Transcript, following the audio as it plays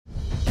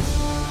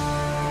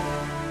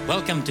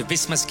Welcome to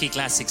Visma Ski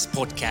Classics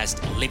podcast,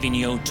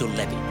 Livigno to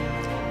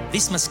Levi.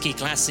 Visma Ski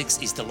Classics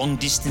is the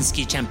long-distance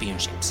ski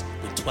championships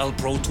with 12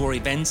 Pro Tour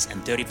events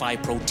and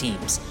 35 pro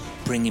teams,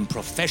 bringing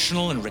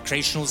professional and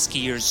recreational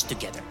skiers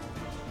together.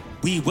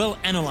 We will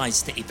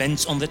analyze the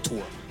events on the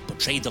tour,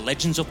 portray the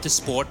legends of the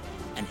sport,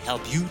 and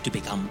help you to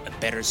become a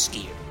better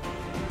skier.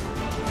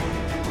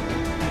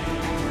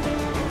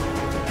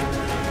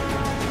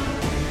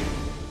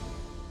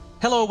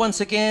 Hello once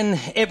again,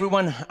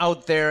 everyone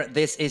out there.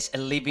 This is a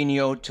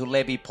Livigno to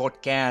Levi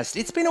podcast.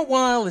 It's been a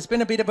while, it's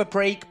been a bit of a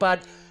break,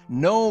 but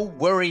no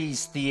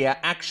worries, the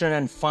action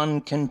and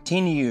fun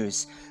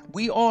continues.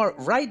 We are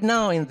right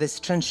now in this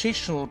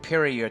transitional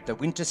period. The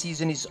winter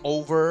season is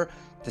over,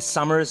 the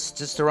summer's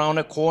just around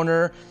the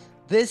corner.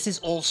 This is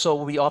also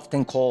what we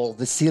often call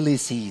the silly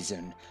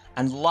season.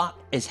 And a lot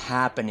is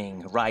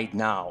happening right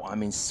now. I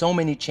mean, so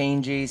many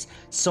changes,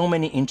 so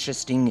many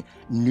interesting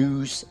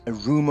news,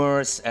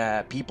 rumors.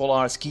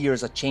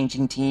 Skiers are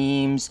changing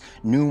teams,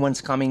 new ones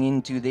coming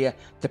into the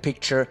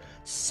picture,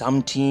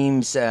 some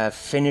teams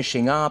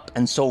finishing up,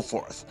 and so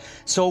forth.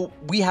 So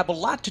we have a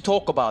lot to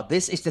talk about.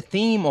 This is the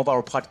theme of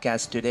our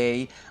podcast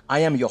today.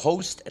 I am your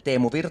host,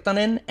 Teemu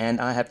Virtanen, and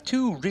I have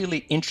two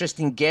really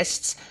interesting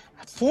guests,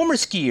 former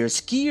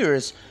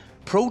skiers,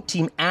 pro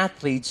team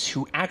athletes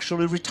who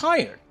actually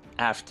retired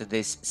after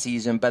this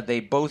season, but they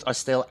both are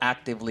still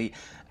actively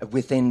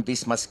within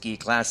Visma Ski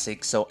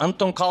Classics. So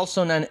Anton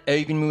Karlsson and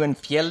Øyvind Moen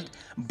Fjeld,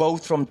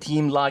 both from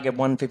Team Lager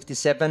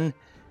 157.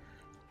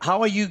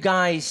 How are you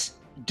guys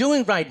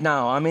doing right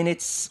now? I mean,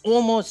 it's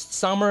almost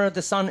summer.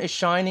 The sun is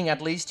shining,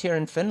 at least here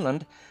in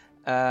Finland.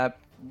 What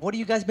have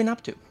you guys been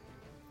up to?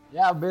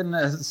 Yeah, I've been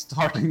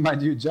starting my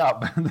new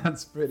job.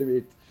 That's pretty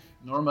neat.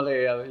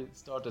 Normally, I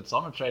started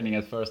summer training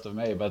at 1st of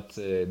May, but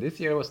this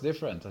year was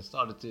different. I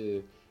started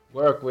to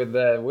work with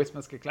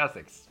Visma Ski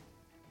Classics.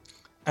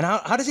 And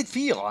how does it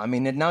feel? I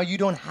mean, now you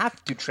don't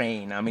have to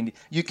train. I mean,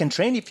 you can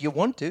train if you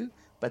want to,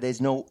 but there's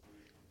no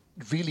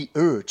really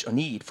urge or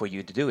need for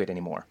you to do it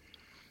anymore.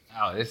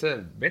 Oh, it's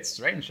a bit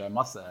strange. I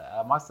must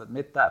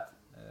admit that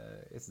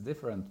it's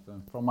different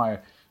from my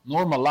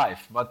normal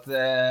life. But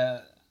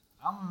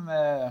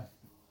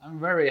I'm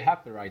very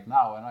happy right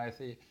now, and I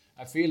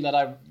feel that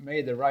I've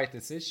made the right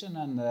decision,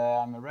 and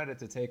I'm ready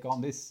to take on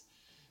these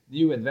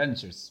new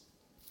adventures.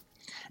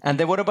 And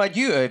then what about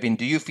you, Øyvind?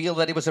 Do you feel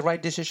that it was the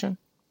right decision?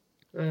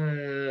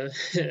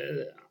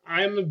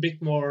 I'm a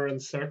bit more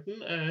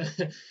uncertain.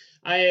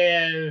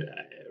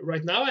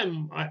 Right now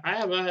I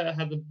have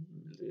had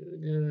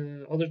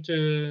other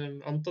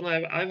to Anton.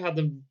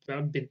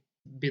 I've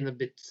been a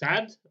bit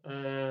sad.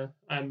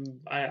 I'm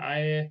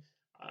a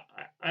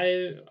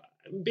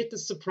bit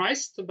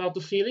surprised about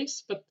the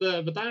feelings, but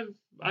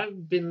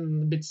I've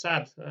been a bit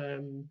sad.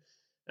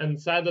 And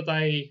sad that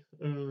I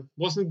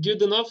wasn't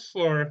good enough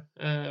or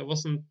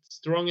wasn't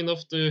strong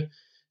enough to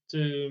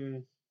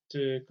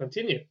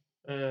continue.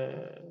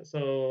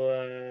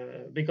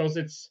 Because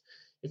it's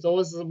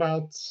always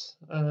about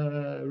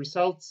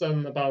results,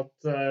 and about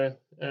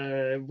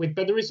with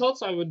better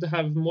results I would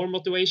have more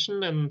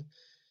motivation, and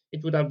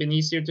it would have been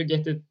easier to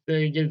get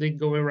it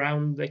go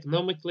around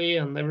economically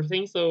and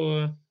everything.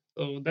 So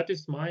that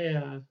is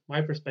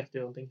my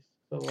perspective on things.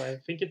 So I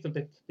think it's a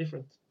bit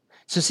different.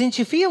 So since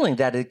you're feeling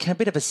that, it's a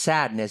bit of a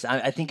sadness,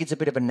 I think it's a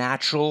bit of a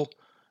natural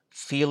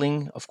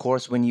feeling, of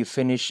course, when you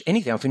finish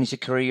anything, finish a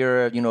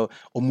career,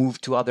 or move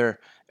to other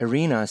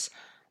arenas.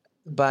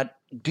 But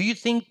do you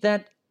think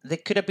that there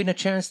could have been a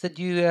chance that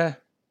you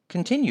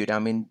continued? I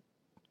mean,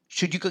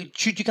 should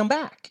you come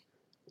back?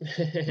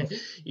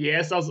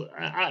 Yes,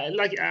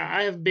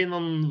 I have been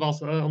on the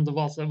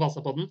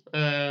Vasapodden,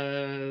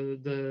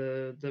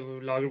 the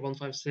Lager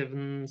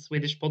 157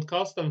 Swedish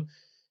podcast,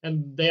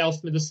 and they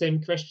asked me the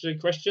same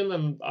question,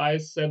 and I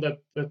said that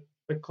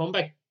the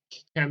comeback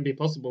can be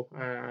possible.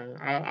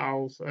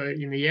 I'll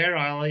in a year,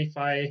 if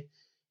I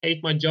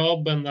hate my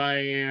job and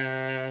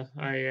I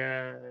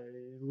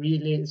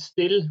really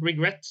still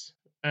regret,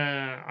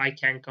 I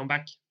can come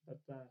back.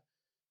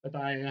 But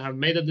I have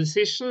made a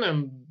decision,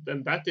 and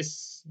that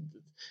is,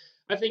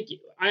 I think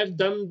I've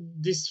done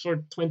this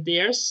for 20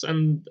 years,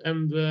 and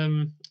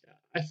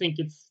I think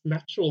it's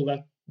natural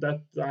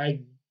that I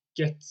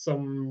get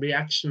some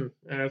reaction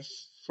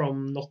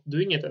from not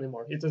doing it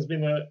anymore. It has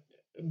been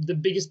the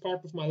biggest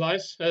part of my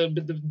life,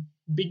 the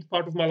big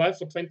part of my life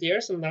for 20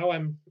 years, and now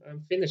I'm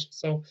finished.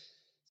 So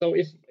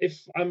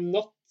if I'm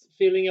not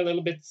feeling a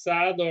little bit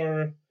sad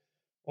or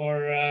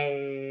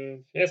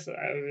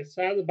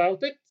sad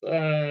about it,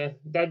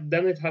 that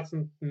then it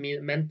hasn't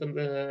meant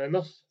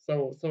enough.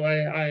 So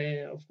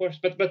I of course,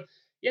 but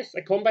yes,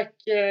 I come back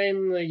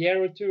in a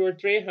year or two or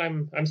three.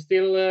 I'm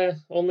still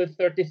only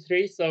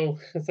 33, so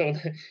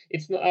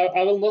it's not,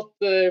 I will not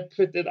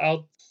put it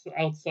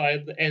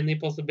outside any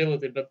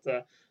possibility, but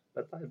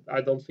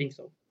I don't think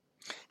so.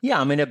 Yeah,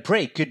 I mean, a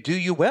break could do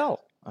you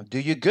well, do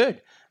you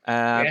good.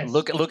 Yes.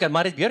 Look at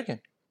Marit Bjørgen.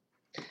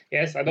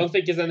 Yes, I don't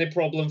think it's any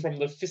problem from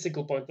the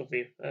physical point of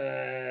view.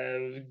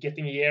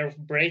 Getting a year of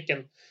break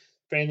and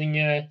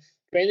training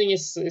training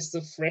is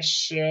the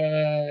fresh. You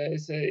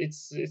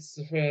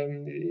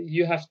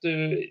have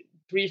to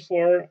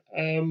 3-4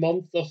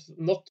 months of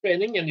not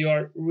training and you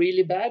are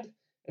really bad,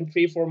 and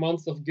 3-4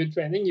 months of good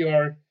training you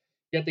are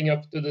getting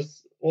up to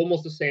this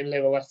almost the same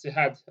level as you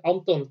had.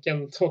 Anton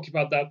can talk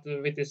about that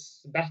with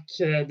his back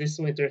this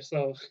winter.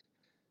 So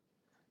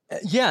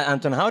Yeah,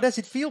 Anton, how does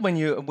it feel when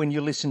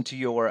you listen to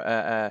your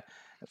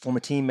former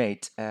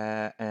teammate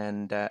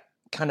and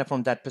kind of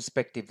from that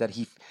perspective that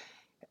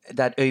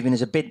Øyvind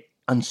is a bit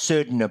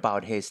uncertain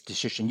about his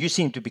decision? You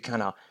seem to be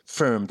kind of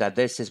firm that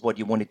this is what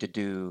you wanted to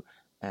do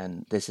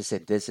and this is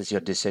it. This is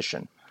your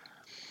decision.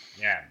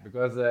 Yeah,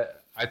 because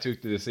I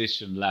took the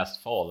decision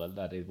last fall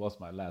that it was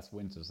my last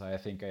winter, so I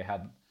think I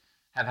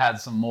had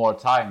some more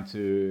time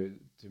to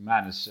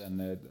manage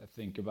and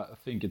think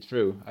it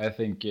through. I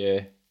think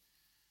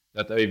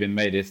that Øyvind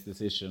made his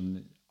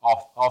decision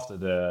after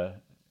the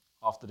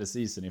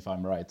season, if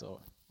I'm right, or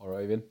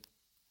Øyvind.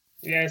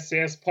 Yes,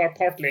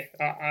 partly.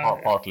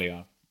 Partly, yeah,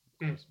 of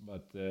course.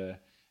 But yeah,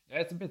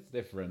 it's a bit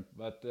different.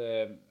 But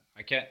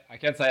I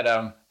can't say that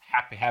I'm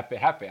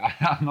happy.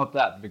 I'm not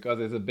that, because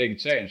it's a big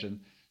change,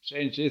 and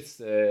change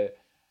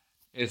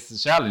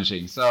is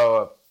challenging.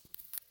 So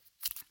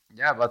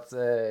yeah, but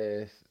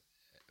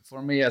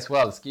for me as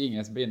well, skiing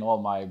has been all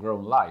my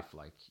grown life,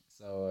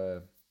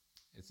 so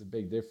it's a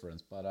big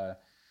difference. But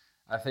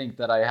I think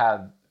that I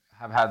have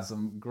had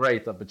some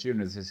great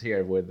opportunities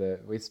here with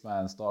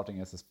Visma starting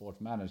as a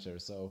sport manager.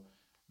 So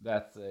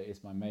that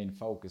is my main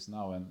focus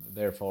now, and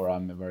therefore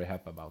I'm very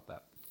happy about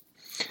that.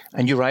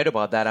 And you're right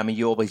about that. I mean,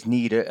 you always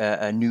need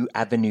a new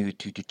avenue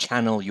to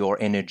channel your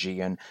energy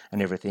and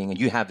everything. And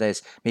you have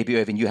this, maybe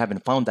Øyvind, you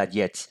haven't found that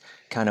yet,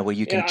 kind of where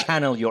you can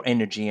channel your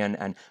energy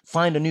and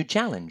find a new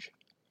challenge.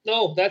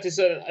 No, that is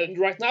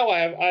right now.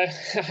 I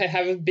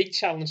have a big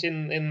challenge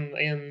in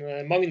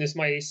Magnus,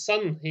 my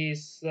son.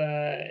 He's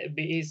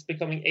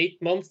becoming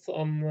 8 months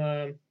on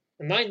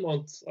 9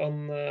 months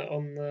on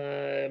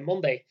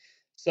Monday.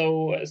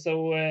 So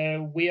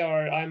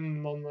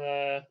I'm on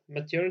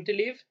maternity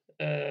leave.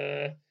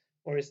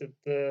 Or is it?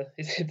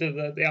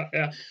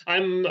 Yeah.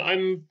 I'm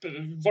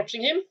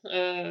watching him.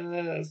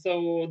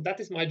 So that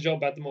is my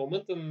job at the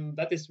moment, and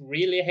that is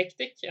really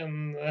hectic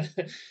and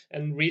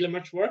and really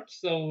much work.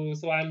 So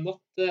I'm not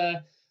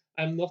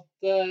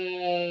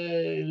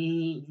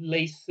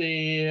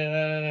lazy,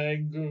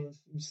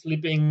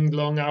 sleeping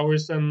long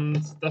hours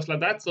and stuff like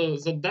that. So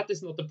that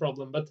is not a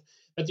problem. But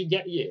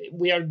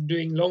we are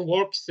doing long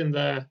walks in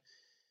the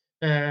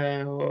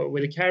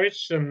with the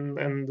carriage,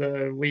 and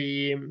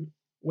we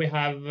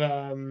have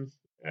I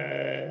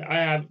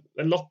have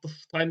a lot of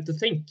time to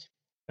think,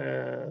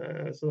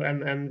 so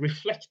and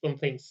reflect on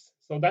things.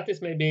 So that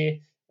is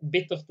maybe a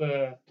bit of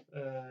the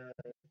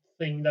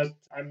thing that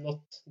I'm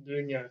not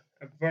doing at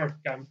work.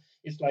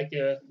 It's like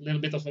a little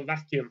bit of a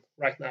vacuum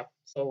right now.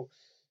 So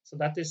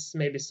that is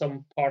maybe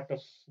some part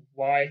of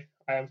why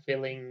I am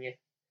feeling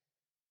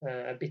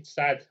a bit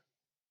sad.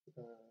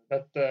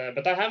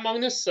 But I have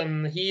Magnus,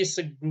 and he is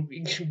a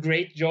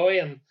great joy,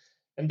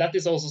 and that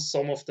is also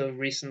some of the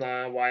reason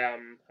why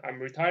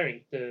I'm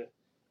retiring, to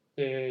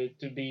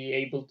be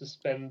able to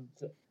spend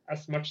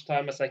as much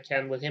time as I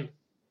can with him.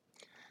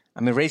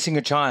 I mean, raising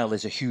a child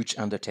is a huge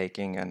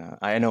undertaking, and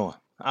I know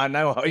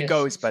how it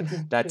goes, but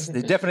that's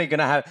definitely going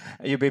to have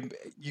you're going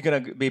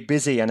to be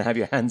busy and have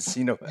your hands,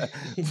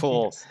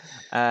 full.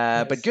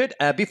 Yes. But good.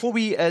 Before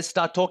we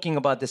start talking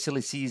about the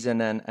silly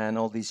season and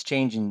all these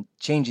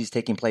changes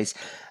taking place,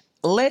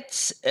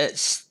 let's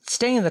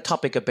stay in the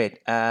topic a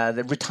bit.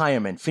 The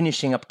retirement,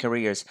 finishing up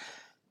careers.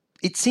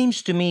 It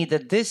seems to me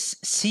that this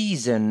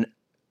season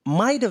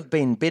might have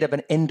been a bit of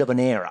an end of an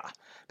era,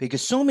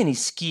 because so many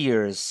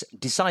skiers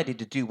decided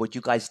to do what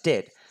you guys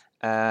did.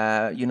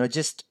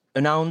 Just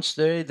announce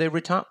the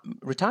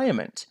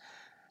retirement.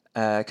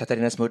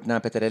 Katarina Smutna,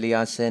 Peter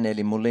Eliassen,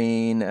 Eli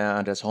Molin,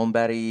 Andreas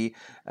Holmberg,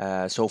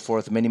 so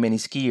forth, many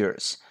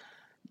skiers.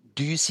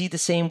 Do you see the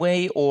same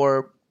way,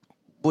 or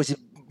was it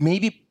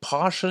maybe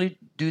partially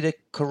due to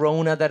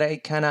Corona that I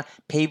kind of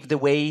paved the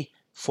way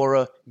for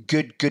a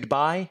good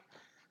goodbye?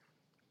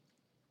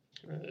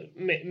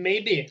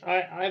 Maybe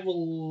I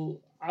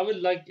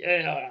would like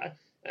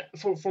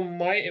from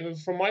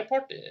my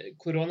part,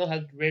 Corona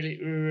had really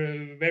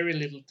very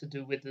little to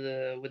do with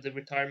the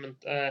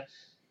retirement.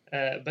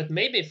 But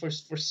maybe for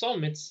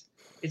some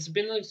it's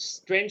been a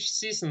strange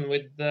season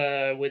with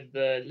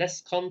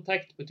less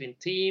contact between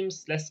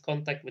teams, less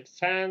contact with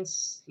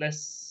fans,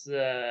 less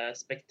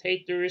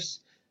spectators,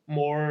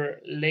 more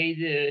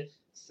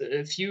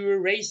fewer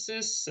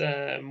races,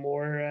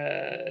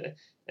 more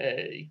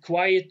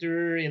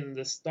quieter in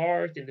the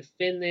start, in the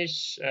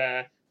finish.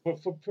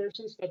 For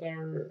persons that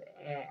are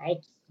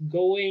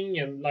outgoing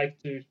and like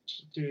to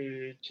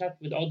chat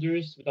with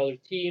others, with other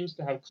teams,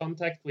 to have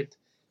contact with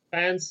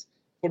fans,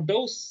 for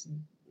those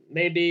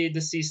maybe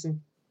the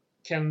season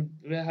can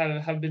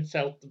have been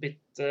felt a bit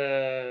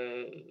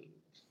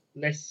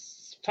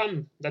less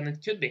fun than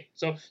it could be.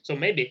 So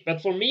maybe,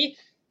 but for me,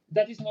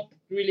 that is not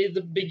really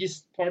the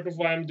biggest part of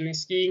why I'm doing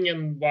skiing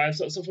and why.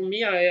 So for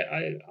me,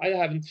 I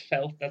haven't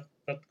felt that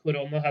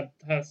Corona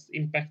has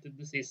impacted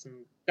the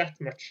season that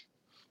much.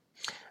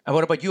 And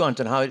what about you,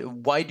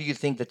 Anton? Why do you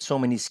think that so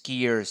many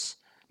skiers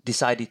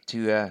decided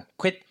to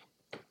quit?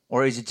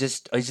 Or is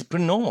it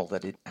pretty normal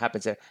that it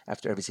happens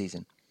after every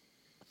season?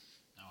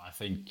 No, I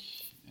think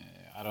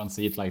I don't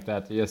see it like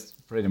that. It's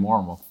just pretty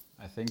normal.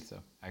 I think so,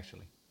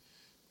 actually.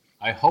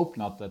 I hope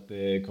not that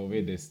the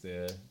COVID is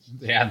the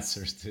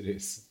answers to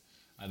this.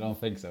 I don't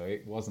think so.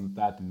 It wasn't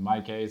that in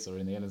my case, or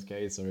in Elin's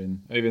case, or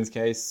in Øyvind's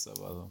case. So,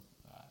 well,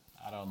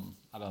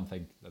 I don't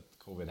think that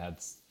COVID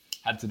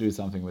had to do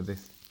something with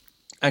this.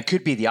 And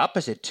could be the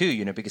opposite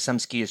too, because some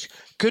skiers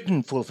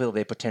couldn't fulfill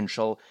their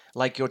potential,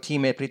 like your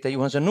teammate Britta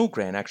Johansson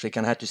Nogren actually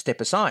kind of had to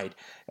step aside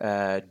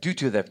due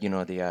to the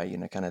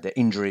kind of the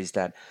injuries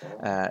that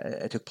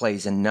took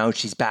place, and now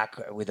she's back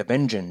with a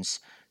vengeance.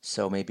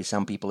 So maybe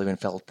some people even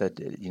felt that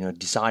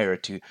desire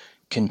to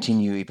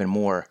continue even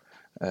more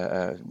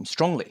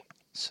strongly.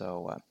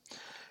 So,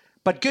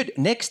 but good.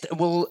 Next,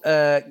 we'll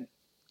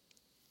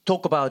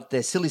talk about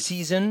the silly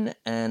season,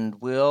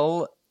 and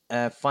we'll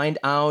find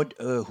out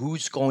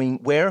who's going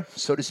where,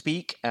 so to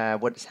speak,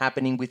 what's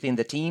happening within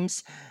the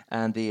teams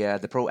and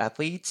the pro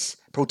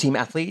team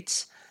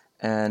athletes,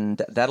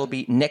 and that'll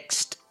be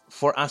next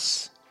for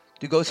us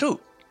to go through.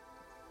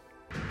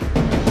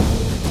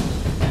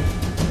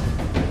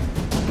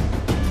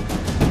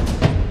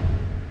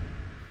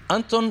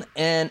 Anton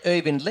and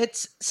Øyvind,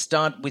 let's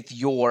start with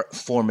your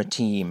former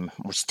team,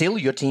 or still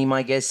your team,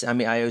 I guess. I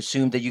mean, I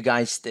assume that you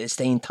guys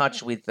stay in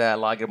touch with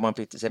Lager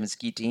 157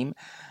 ski team.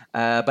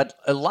 But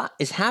a lot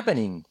is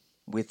happening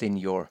within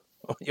your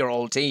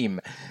old team.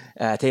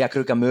 Thea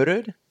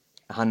Kruka-Mørud,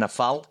 Hanna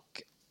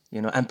Falk,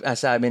 and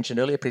as I mentioned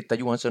earlier, Britta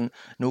Johansson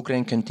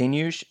Nogren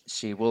continues.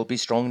 She will be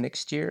strong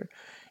next year.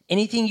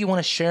 Anything you want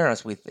to share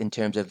us with in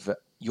terms of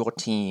your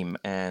team,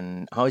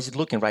 and how is it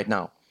looking right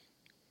now?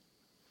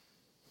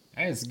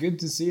 It's good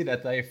to see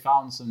that they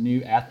found some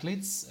new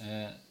athletes.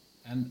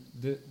 And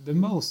the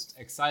most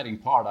exciting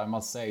part, I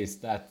must say, is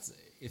that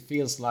it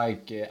feels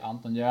like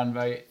Anton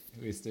Jernberg,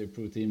 who is the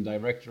pro team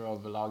director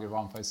of Lager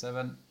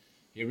 157,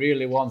 he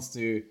really wants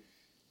to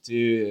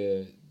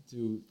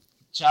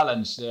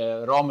challenge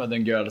the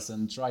Ramudden girls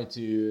and try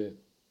to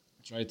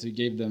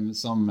give them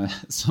some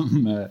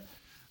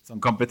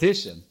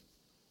competition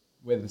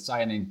with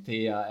signing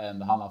Thea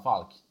and Hanna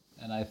Falk.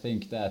 And I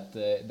think that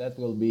that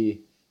will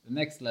be the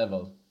next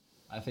level.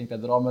 I think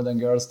that the Ramudden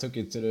girls took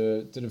it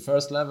to the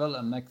first level,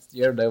 and next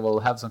year they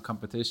will have some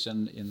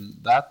competition in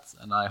that,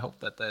 and I hope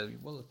that they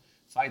will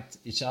fight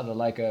each other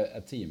like a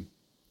team.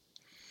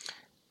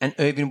 And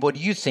Øyvind, what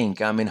do you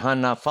think? I mean,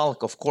 Hanna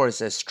Falk, of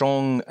course, a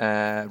strong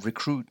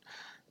recruit.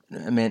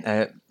 I mean,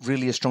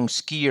 really a strong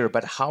skier,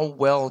 but how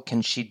well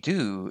can she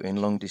do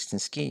in long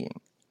distance skiing?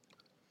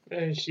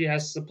 She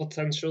has the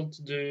potential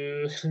to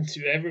do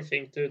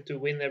everything, to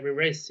win every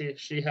race.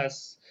 She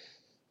has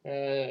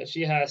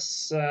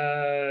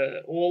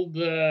all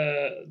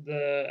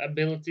the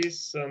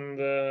abilities and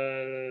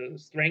the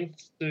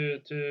strength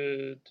to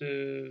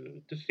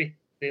fit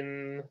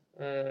in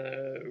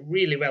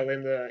really well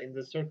in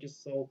the circus.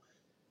 So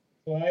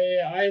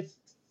I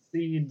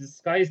see the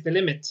sky is the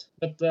limit.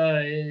 But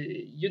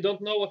you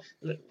don't know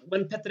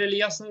when Petter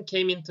Eliassen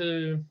came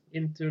into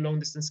long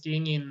distance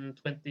skiing in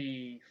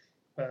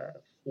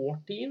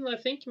 2014, I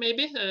think,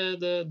 maybe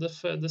the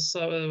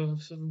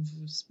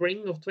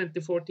spring of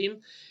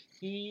 2014.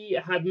 He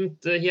had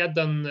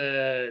done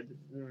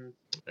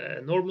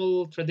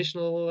normal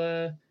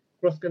traditional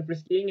cross country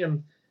skiing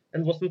and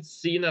wasn't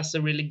seen as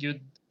a really good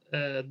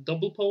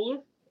double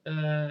poler.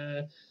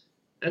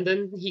 And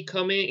then he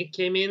came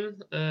in,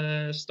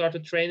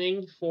 started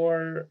training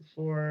for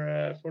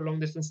long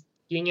distance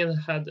skiing, and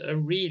had a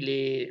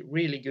really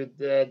really good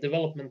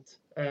development,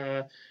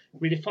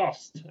 really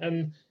fast.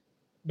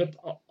 But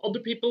other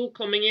people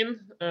coming in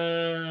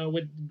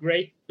with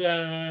great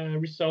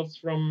results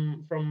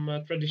from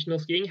traditional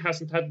skiing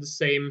hasn't had the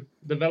same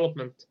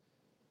development.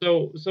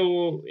 So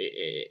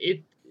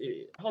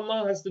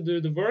Hanna has to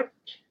do the work,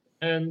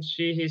 and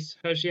she has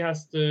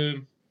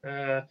to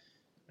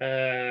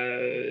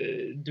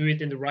do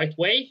it in the right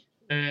way.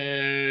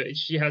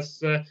 She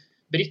has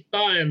Britta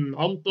and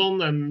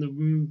Anton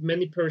and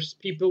many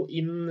people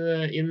in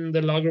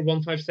the Lager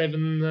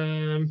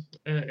 157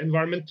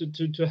 environment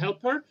to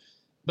help her.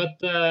 But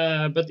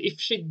if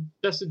she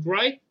does it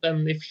right,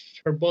 and if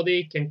her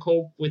body can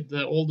cope with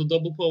all the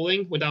double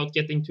poling without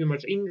getting too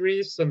much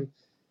injuries and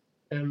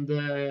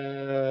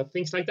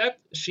things like that,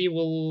 she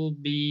will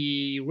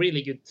be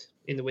really good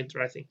in the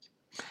winter, I think.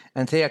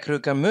 And Thea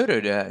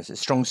Kruka-Mørud, a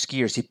strong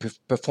skier, she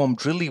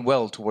performed really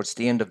well towards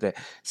the end of the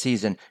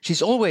season.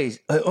 She's always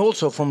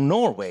also from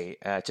Norway,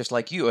 just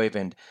like you,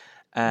 Øyvind.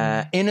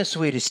 in a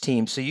Swedish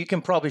team. So you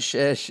can probably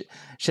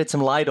shed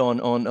some light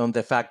on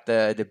the fact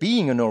that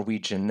being a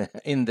Norwegian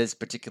in this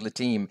particular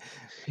team.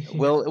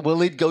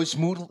 Will it go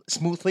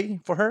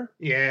smoothly for her?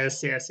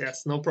 Yes,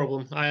 no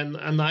problem.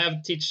 And I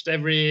have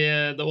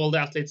taught all the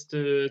athletes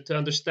to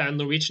understand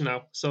Norwegian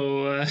now,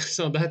 so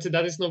so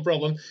that is no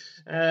problem.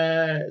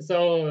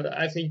 So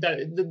I think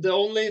that the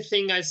only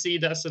thing I see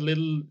that's a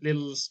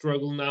little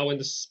struggle now in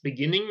the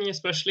beginning,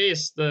 especially,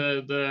 is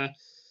the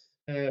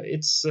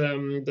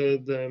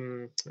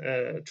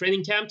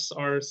training camps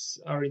are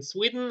in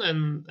Sweden,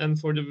 and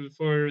for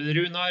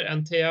Runar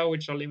and Thea,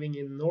 which are living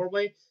in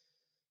Norway,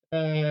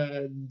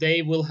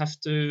 they will have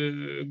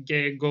to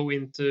go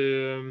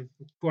into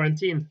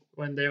quarantine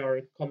when they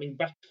are coming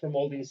back from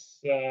all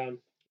these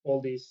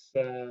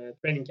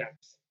training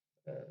camps.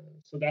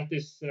 So that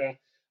is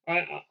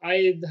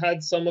I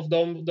had some of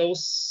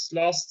those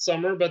last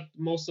summer, but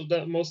most of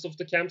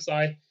the camps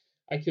I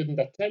couldn't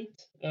attend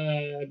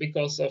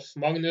because of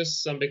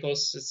Magnus and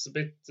because it's a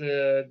bit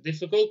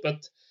difficult.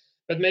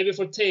 But maybe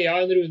for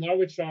Thea and Runar,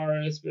 which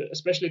are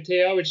especially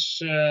Thea,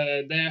 which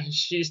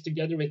she's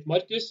together with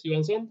Marcus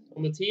Johansson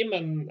on the team,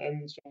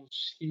 and so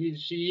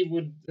she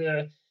would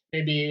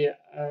maybe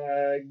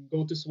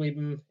go to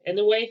Sweden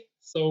anyway.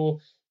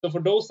 So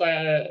for those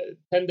 10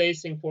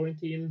 days in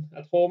quarantine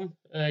at home,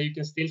 you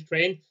can still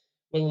train,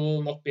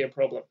 will not be a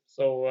problem.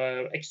 So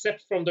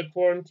except from the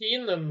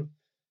quarantine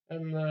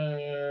and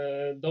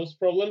those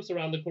problems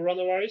around the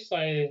coronavirus,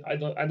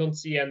 I don't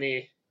see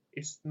any.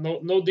 It's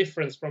no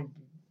difference from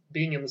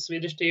being in the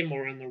Swedish team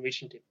or a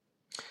Norwegian team.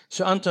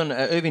 So Anton,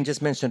 Øyvind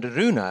just mentioned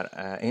Runar,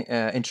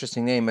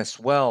 interesting name as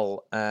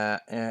well,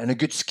 and a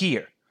good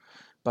skier.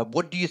 But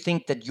what do you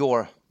think that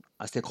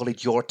I still call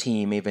it your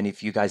team, even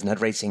if you guys are not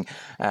racing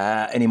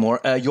anymore,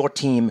 your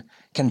team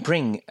can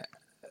bring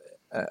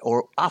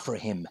or offer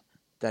him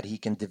that he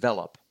can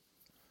develop?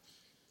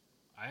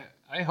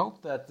 I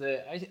hope that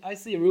I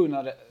see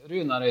Runar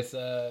is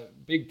a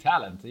big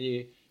talent.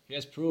 He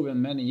has proven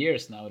many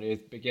years now that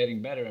he's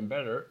getting better and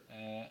better,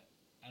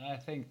 and I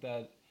think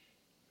that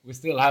we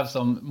still have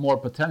some more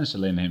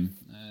potential in him.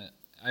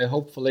 I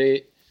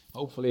hopefully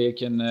he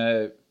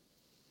can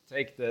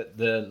take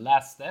the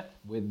last step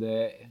with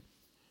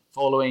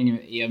following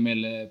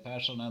Emil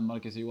Persson and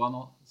Marcus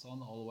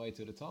Johansson all the way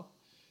to the top,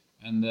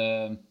 and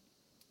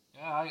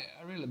I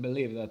really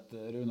believe that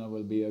Runar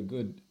will be a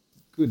good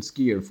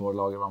skier for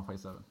Lager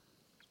 157.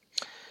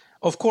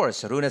 Of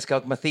course, Rune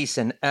Skaug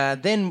Mathisen.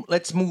 Then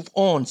let's move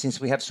on,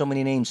 since we have so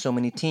many names, so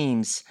many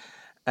teams.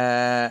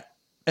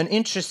 An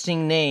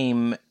interesting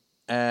name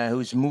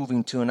who's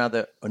moving to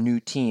a new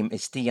team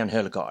is Stian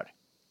Hølgaard,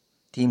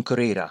 Team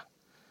Corrida.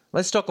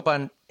 Let's talk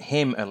about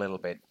him a little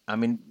bit. I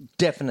mean,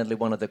 definitely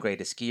one of the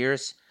greatest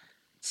skiers.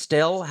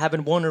 Still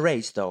haven't won a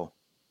race, though.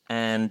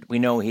 And we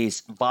know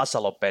his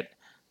Vasaloppet,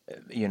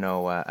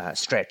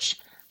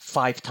 stretch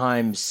 5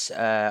 times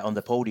on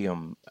the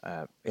podium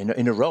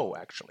in a row,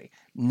 actually.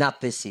 Not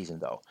this season,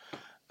 though.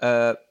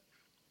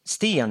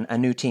 Stian, a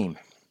new team.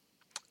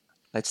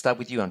 Let's start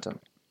with you, Anton.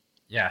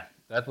 Yeah,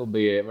 that will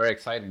be very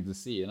exciting to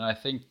see. And I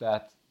think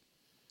that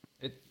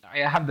I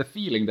have the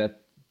feeling that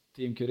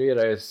Team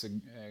Corrida is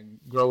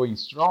growing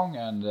strong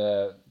and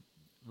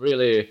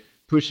really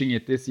pushing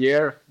it this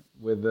year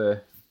with,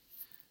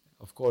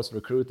 of course,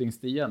 recruiting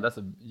Stian. That's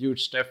a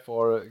huge step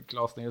for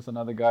Claes Nilsson and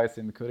other guys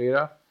in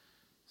Corrida.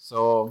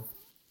 So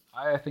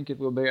I think it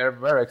will be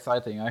very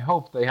exciting. I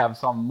hope they have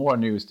some more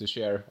news to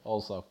share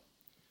also.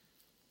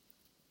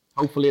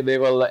 Hopefully they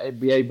will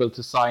be able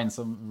to sign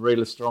some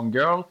really strong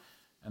girl,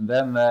 and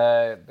then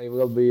they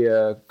will be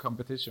a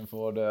competition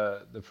for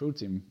the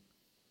protein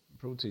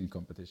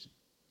competition.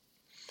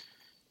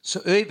 So,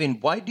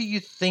 Øyvind, why do you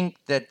think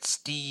that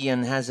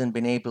Stian hasn't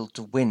been able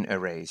to win a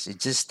race?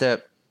 It's just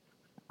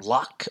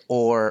luck,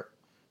 or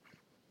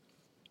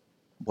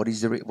what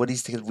is the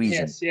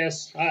reason?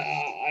 Yes.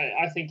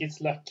 I think it's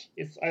luck.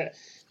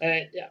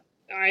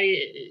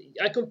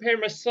 I compare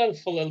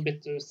myself a little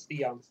bit to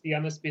Stian.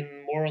 Stian has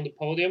been more on the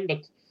podium,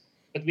 but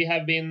we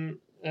have been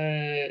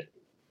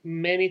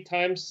many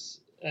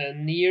times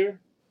near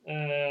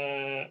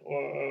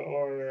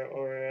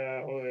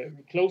or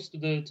close to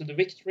the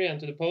victory and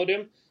to the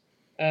podium.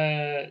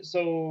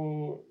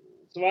 So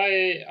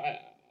I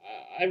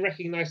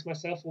recognize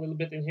myself a little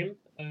bit in him,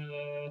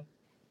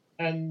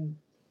 and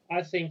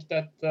I think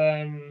that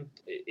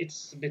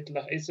it's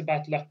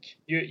about luck.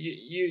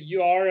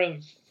 You are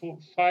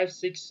 5,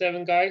 6,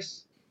 7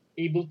 guys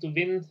able to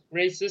win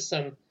races,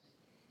 and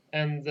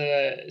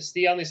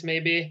Stian is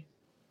maybe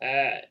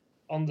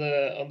on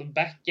the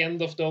back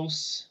end of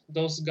those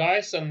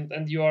guys,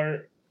 and you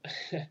are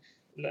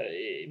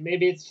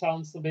maybe it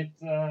sounds a bit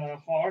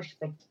harsh,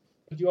 but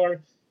you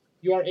are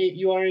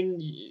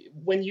in,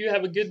 when you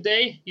have a good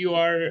day, you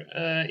are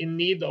in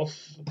need of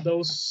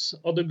those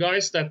other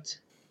guys that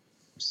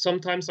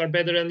sometimes are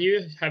better than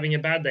you having a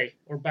bad day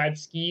or bad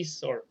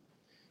skis, or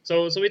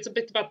so it's a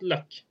bit about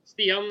luck.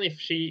 Stian, if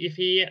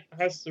he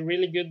has a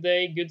really good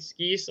day, good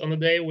skis on a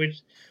day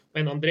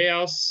when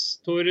Andreas,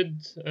 Tord,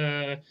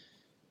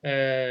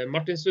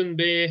 Martin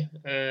Sundby,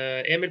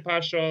 Emil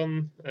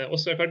Persson,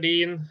 Oscar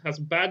Cardin has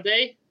a bad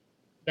day,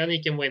 then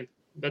he can win.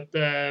 But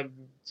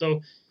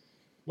so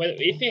well,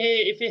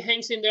 if he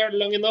hangs in there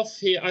long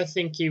enough, I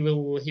think he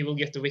will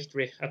get the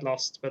victory at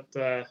last. But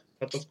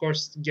of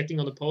course, getting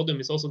on the podium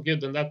is also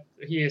good, and that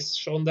he has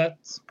shown that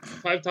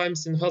 5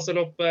 times in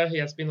Vasaloppet. He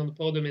has been on the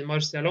podium in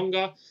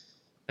Marcialonga,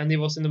 and he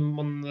was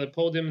on the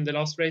podium in the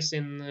last race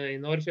in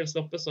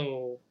Årefjellsloppet.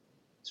 So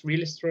it's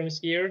really strong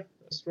skier,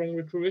 a strong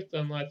recruit,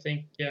 and I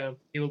think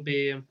he will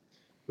be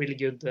really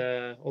good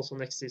also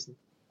next season.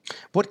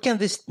 What can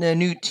this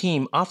new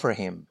team offer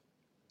him?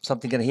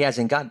 Something that he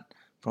hasn't got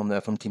from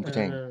Team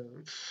Koteng.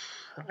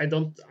 I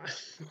don't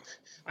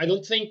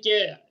think.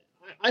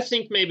 I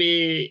think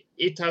maybe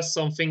it has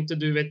something to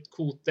do with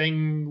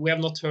Koteng. We have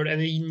not heard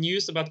any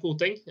news about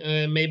Koteng.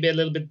 Maybe a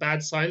little bit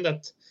bad sign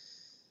that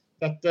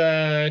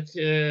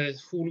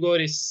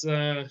Holgaard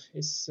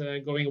is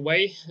going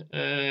away.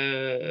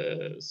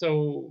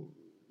 So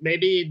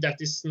maybe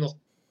that is not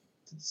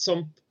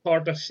some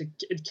part of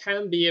it. It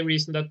can be a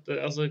reason that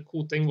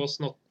Koteng was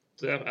not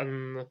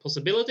a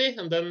possibility,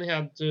 and then he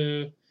had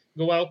to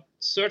go out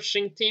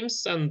searching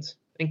teams, and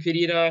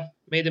Kurira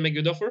made him a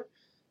good offer.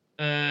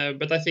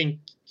 But I think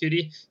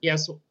Kurira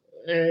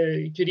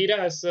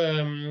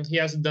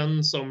has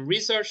done some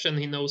research, and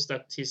he knows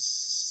that his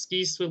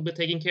skis will be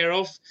taken care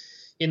of.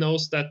 He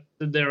knows that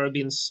there have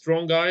been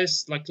strong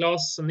guys like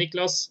Klas and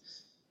Niklas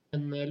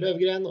and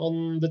Løvgren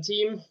on the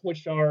team,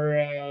 which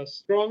are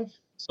strong.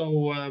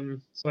 So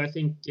I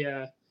think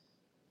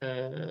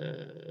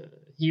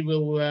he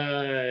will.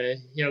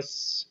 He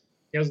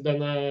has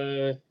done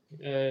a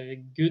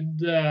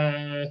good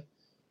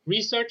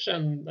research,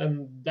 and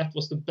that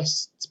was the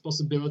best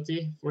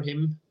possibility for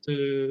him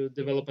to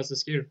develop as a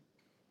skier.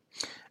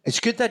 It's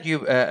good that you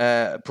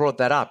brought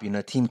that up.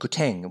 Team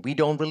Koteng. We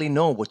don't really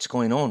know what's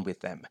going on with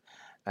them,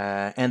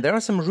 and there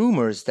are some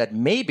rumors that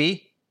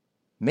maybe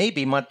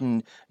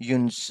Martin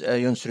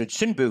Jonsrud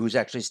Sundby, who's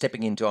actually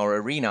stepping into our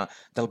arena,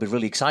 that'll be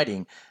really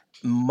exciting.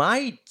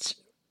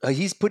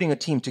 He's putting a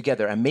team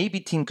together, and maybe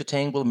Team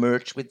Koteng will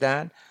merge with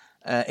that.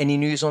 Any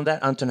news on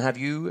that, Anton? Have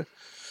you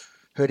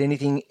heard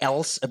anything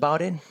else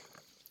about it?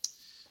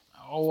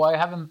 Oh, I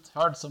haven't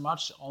heard so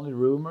much, only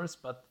rumors,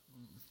 but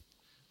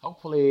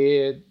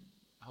hopefully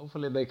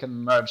they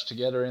can merge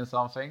together in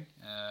something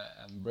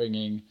and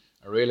bringing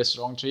a really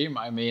strong team.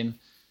 I mean,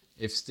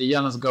 if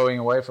Stian is going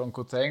away from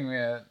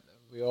Koteng,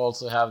 we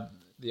also have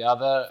the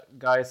other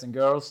guys and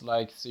girls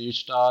like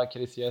Syrstad,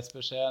 Chris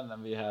Jespersen,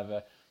 and we have,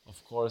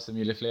 of course,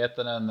 Emilie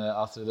Fleten and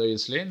Astrid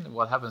Øyeslin.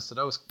 What happens to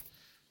those?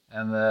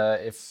 And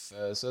if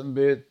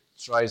Sundby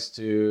tries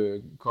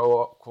to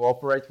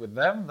cooperate with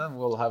them, then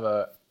we'll have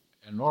an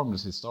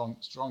enormously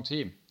strong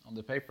team on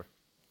the paper.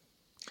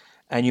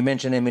 And you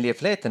mentioned Emilie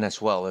Fleten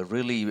as well, a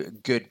really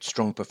good,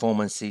 strong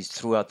performances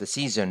throughout the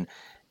season.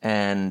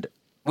 And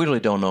we really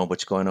don't know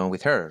what's going on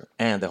with her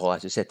and the whole,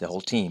 as you said, the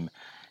whole team.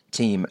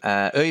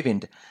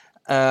 Øyvind,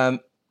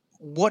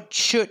 what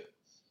should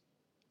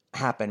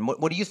happen?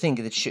 What do you think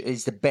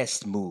is the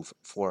best move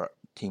for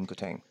Team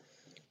Koteng?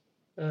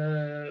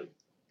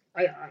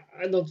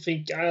 I don't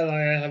think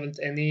I haven't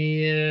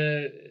any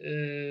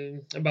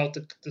about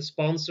the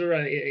sponsor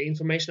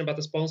information about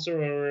the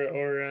sponsor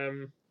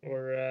or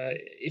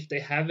if they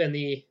have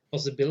any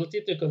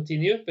possibility to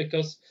continue,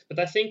 but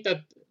I think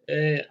that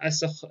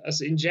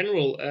as in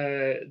general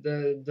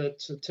the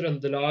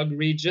Trøndelag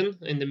region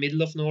in the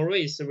middle of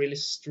Norway is a really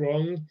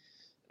strong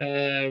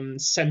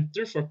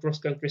center for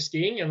cross-country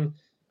skiing,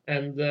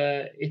 and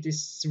it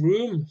is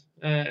room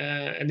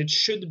and it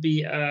should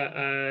be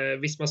a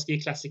Visma Ski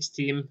Classics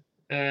team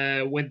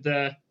with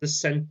the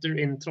center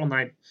in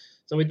Trondheim.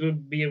 So it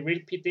would be a real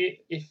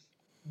pity if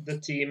the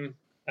team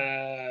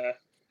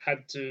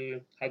had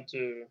to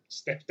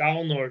step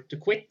down or to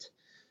quit.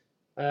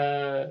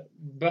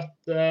 But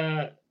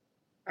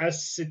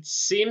as it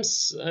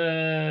seems,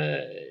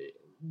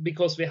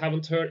 because we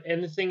haven't heard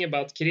anything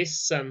about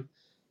Chris and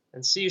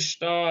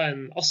Syrstad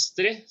and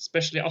Astrid,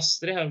 especially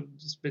Astrid, have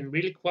just been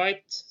really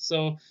quiet.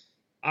 So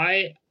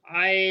I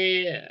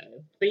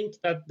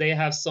think that they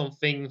have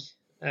something,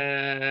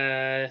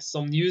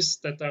 some news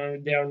that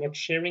they are not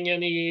sharing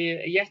any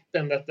yet,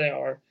 and that they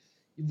are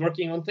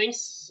working on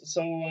things.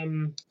 So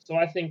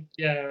I think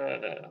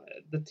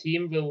the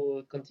team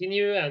will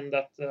continue, and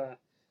that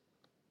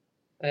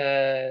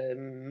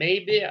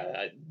maybe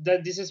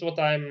that this is what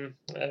I've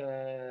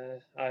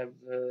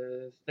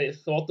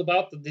thought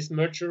about, this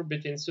merger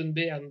between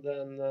Sundby and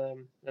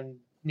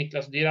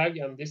Niklas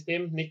Dyrhaug and this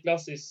team.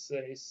 Niklas is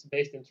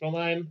based in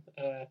Trondheim.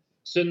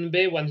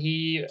 Sundby, when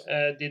he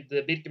did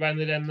the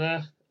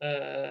Birkebeinerrennet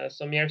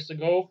some years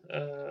ago,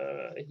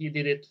 he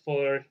did it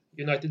for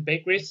United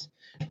Bakeries,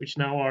 which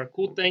now are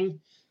Koteng.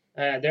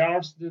 There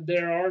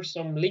are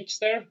some links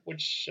there,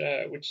 which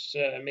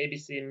maybe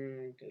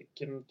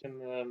can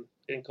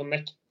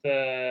connect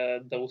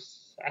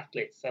those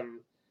athletes,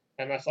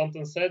 and as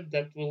Anton said,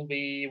 that will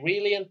be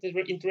really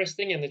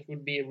interesting, and it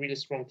would be a really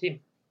strong team.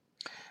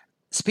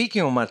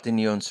 Speaking of Martin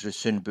Jonsrud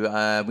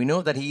Sundby, we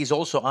know that he is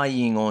also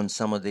eyeing on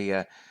some of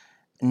the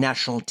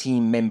national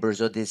team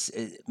members or this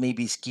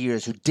maybe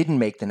skiers who didn't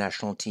make the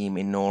national team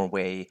in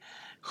Norway,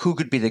 who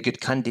could be the good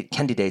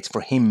candidates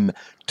for him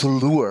to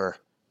lure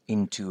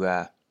into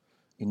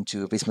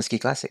Visma Ski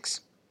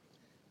Classics?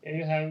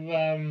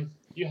 And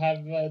you have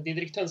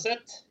Didrik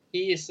Tønseth.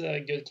 He is a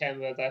good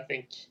candidate, I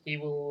think. He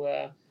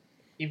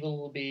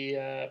will be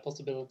a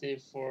possibility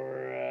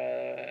for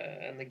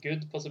and a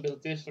good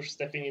possibility for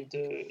stepping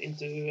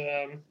into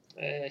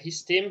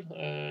his team.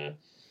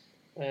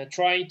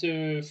 Trying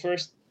to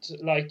first,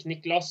 like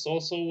Niklas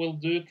also will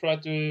do, try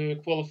to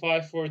qualify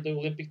for the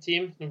Olympic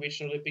team,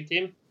 Norwegian Olympic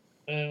team.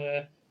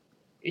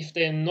 If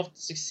they not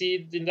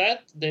succeed in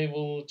that, they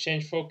will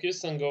change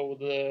focus and go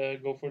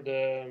for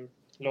the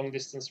long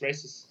distance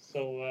races.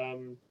 So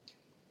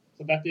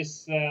that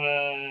is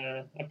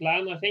a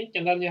plan, I think.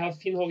 And then you have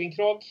Finn Hågen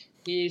Krogh.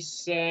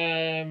 He's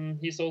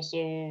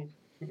also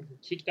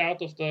kicked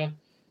out of the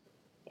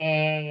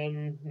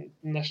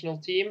national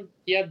team.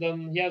 He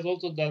has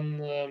also done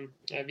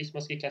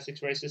Visma Ski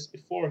Classics races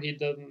before. He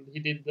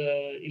did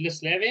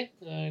Ylles Levi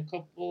a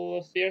couple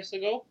of years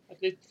ago,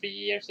 at least 3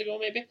 years ago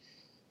maybe.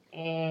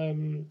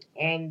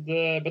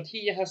 But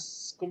he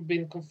has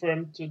been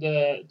confirmed to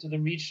the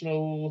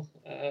regional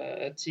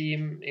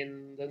team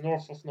in the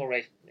north of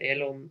Norway,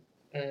 Elon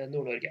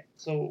Nord-Norge.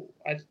 So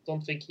I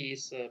don't think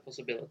he's a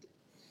possibility.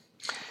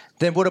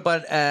 Then what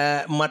about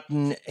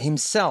Martin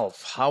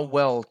himself? How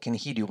well can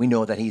he do? We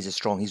know that he's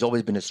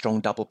always been a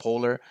strong double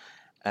poler.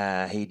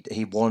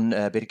 He won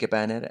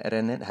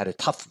Birkebeiner, had a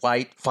tough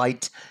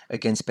fight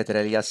against Petter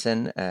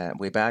Eliassen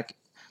way back,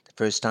 the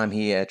first time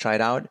he tried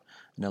out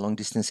in a long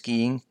distance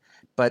skiing.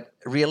 But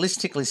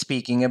realistically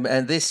speaking,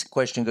 and this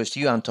question goes to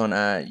you, Anton,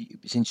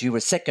 since you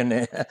were second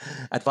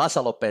at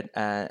Vasaloppet,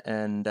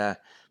 and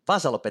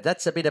Vasaloppet,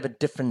 that's a bit of a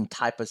different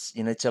type of,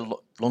 it's a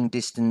long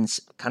distance,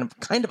 kind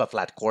of a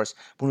flat course.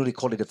 We wouldn't really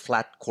call it a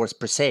flat course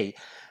per se.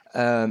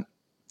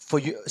 For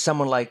you,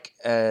 someone like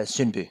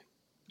Sundby,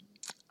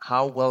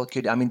 how well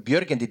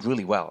Bjørgen did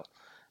really well,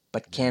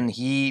 but can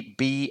he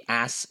be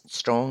as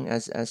strong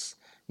as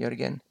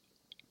Jørgen?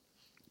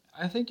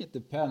 I think it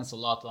depends a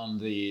lot on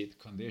the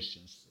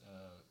conditions,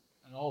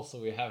 and also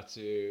we have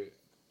to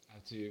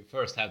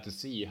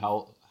see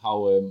how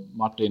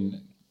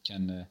Martin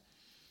can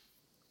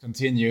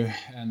continue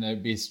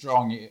and be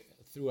strong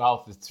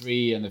throughout the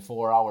 3 and the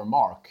 4 hour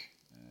mark.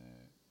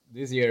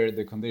 This year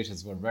the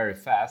conditions were very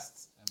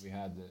fast, and we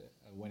had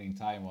a winning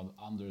time of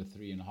under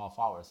 3.5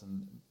 hours,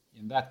 and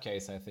in that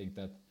case I think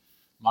that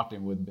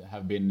Martin would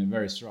have been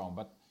very strong.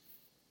 But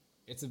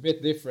it's a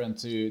bit different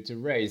to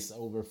race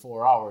over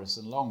 4 hours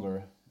and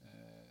longer.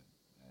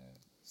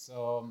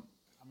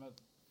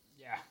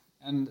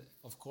 And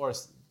of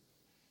course,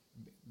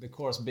 the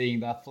course being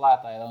that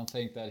flat, I don't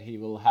think that he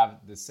will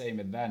have the same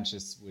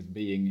advantages with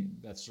being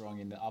that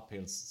strong in the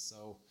uphills.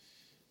 So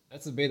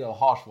that's a bit of a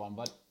harsh one.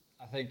 But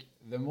I think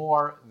the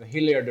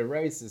hillier the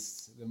race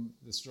is,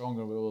 the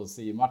stronger we will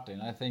see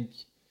Martin. I think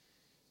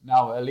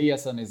now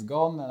Eliassen is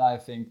gone, and I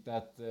think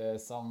that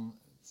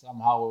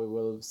somehow we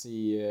will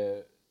see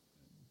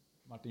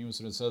Martin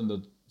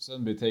Jonsrud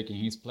Sundby taking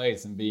his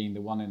place and being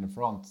the one in the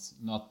front,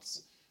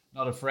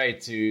 not afraid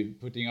to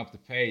putting up the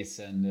pace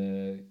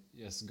and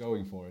just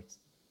going for it.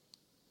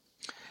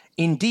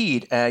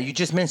 Indeed, you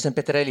just mentioned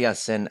Petter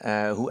Eliassen,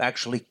 who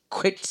actually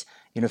quit,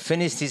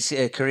 finished his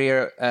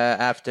career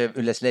after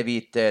Ylles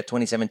Levi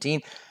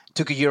 2017,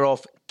 took a year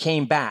off,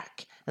 came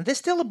back. And there's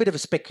still a bit of a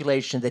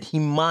speculation that he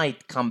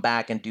might come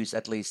back and do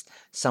at least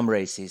some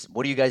races.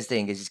 What do you guys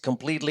think? Is it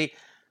completely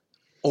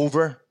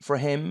over for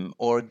him,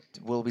 or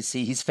will we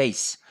see his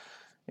face?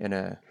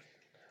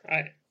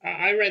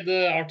 I read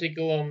the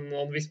article on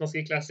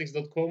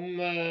vismaskiclassics.com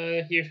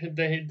here a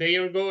day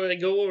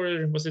ago,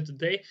 or was it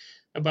today,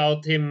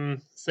 about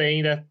him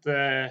saying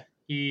that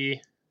he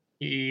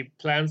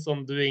plans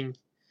on doing,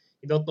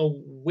 he don't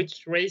know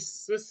which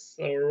races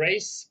or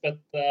race, but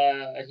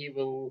he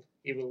will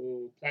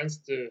plans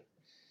to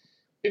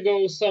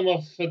do some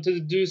of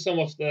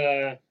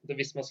the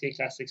Visma Ski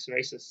Classics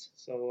races.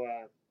 So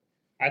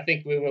I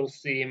think we will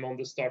see him on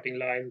the starting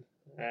line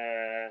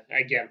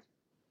again.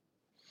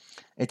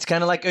 It's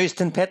kind of like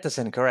Øystein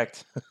Pettersen,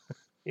 correct?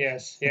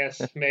 Yes,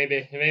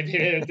 maybe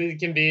it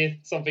can be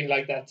something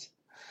like that.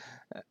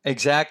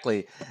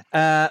 Exactly.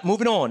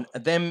 Moving on,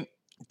 then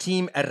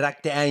Team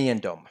Rakte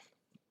Eiendom.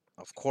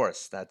 Of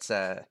course, that's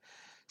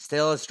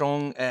still a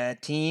strong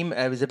team.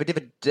 It was a bit of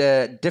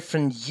a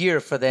different year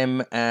for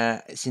them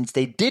since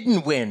they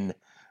didn't win,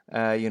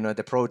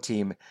 the pro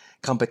team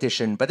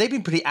competition, but they've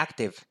been pretty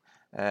active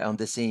on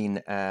the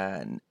scene.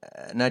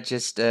 Not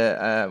just,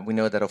 we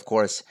know that, of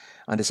course,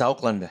 Anders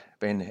Aukland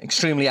been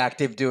extremely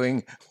active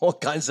doing all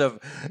kinds of,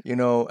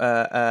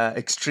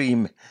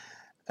 extreme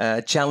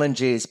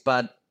challenges,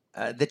 but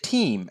the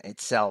team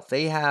itself,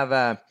 they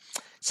have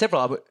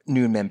several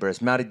new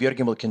members. Marit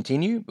Bjørgen will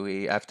continue.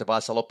 After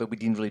Vasaloppet, we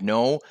didn't really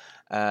know,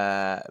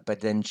 but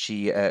then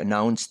she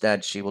announced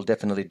that she will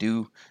definitely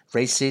do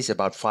races,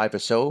 about 5 or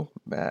so.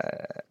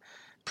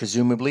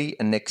 presumably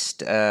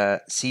next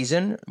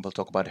season. We'll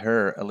talk about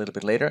her a little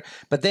bit later.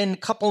 But then a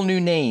couple new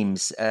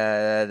names.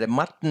 The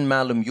Marten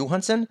Malum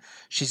Johansen,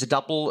 she's a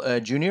double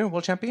junior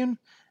world champion.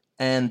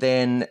 And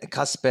then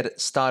Kasper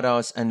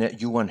Stados and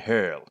Johan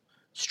Hurl.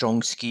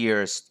 Strong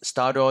skiers.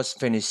 Stados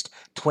finished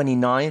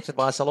 29th at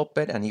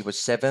Vasaloppet, and he was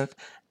 7th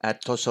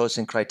at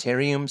Tosåsen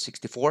Criterium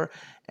 64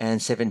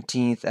 and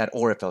 17th at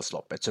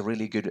Orefellsloppet. So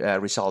really good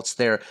results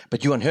there.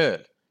 But Johan Hurl,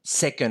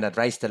 second at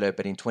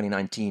Reistelöpet in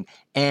 2019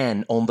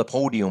 and on the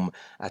podium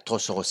at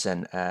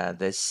Tosåsen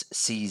this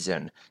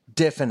season.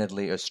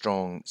 Definitely a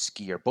strong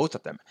skier, both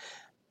of them.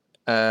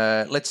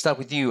 Let's start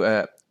with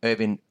you,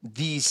 Øyvind.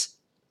 These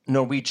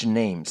Norwegian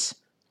names,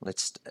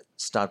 let's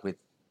start with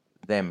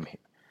them.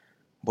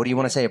 What do you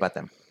want to say about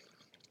them?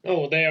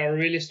 Oh, they are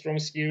really strong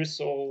skiers,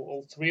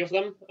 all three of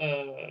them.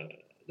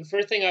 The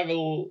first thing I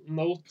will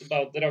note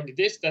about Ragde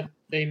is that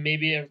they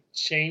maybe have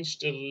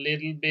changed a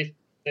little bit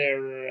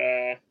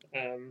their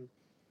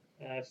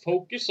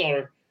focus,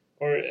 or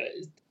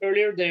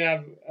earlier they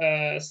have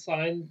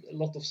signed a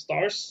lot of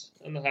stars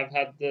and have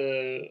had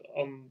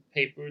on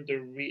paper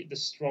the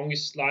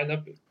strongest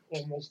lineup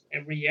almost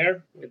every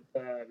year with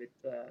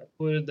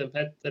Tord and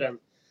Petter and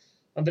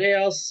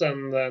Andreas,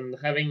 and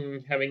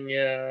having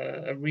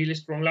a really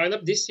strong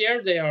lineup. This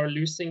year they are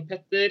losing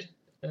Petter,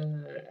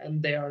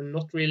 and they are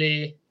not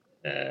really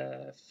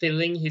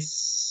filling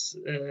his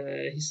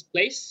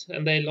place,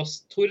 and they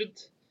lost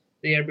Tord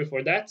the year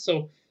before that.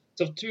 So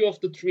two of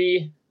the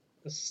three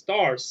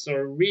stars,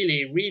 or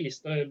really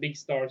big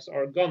stars,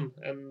 are gone,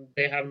 and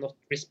they have not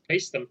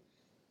replaced them.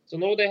 So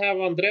now they have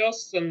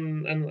Andreas,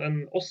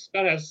 and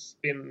Oscar has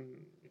been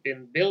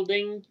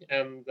building,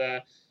 and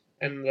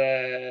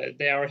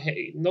they are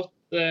not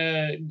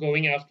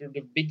going after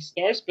the big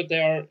stars, but they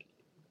are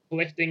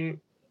collecting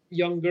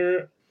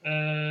younger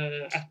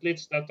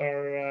athletes that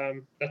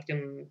are that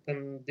can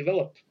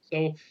develop.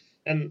 So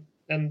and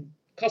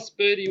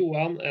Kasper,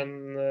 Johan,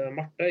 and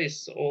Marte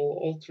is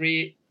all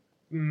three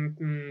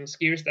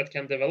skiers that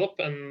can develop,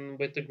 and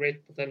with a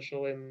great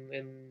potential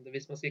in the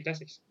Visma Ski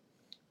Classics.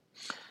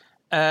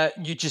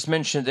 You just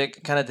mentioned the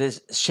kind of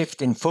this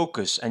shift in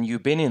focus, and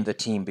you've been in the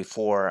team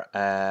before,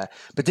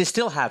 but they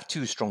still have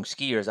two strong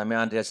skiers. I mean,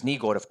 Andreas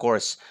Nygård, of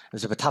course, it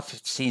was a tough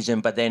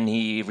season, but then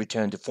he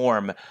returned to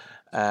form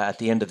at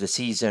the end of the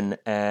season.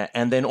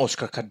 And then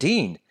Oscar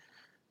Cardin,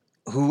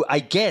 who I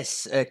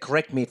guess,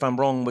 correct me if I'm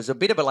wrong, was a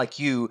bit of like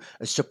you,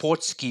 a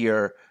support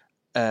skier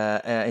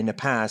in the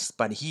past,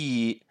 but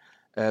he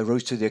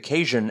rose to the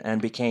occasion and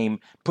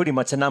became pretty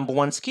much a number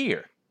one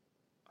skier.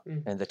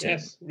 And the team.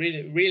 Yes,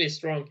 really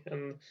strong,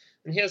 and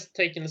he has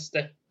taken a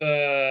step.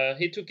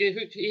 He took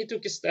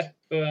a step,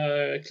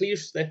 clear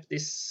step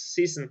this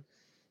season,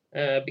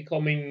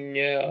 becoming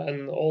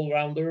an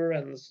all-rounder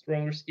and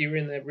stronger skier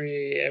in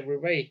every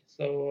way.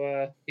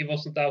 So he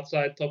wasn't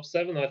outside top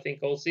 7, I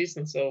think, all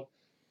season. So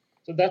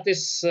that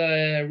is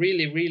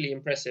really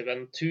impressive,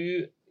 and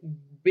two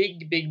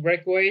big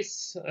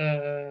breakaways.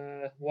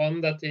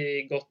 One that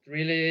he got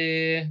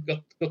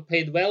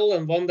paid well,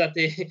 and one that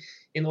he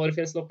in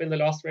Orefjellsloppet in the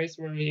last race,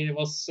 where he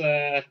was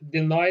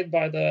denied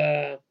by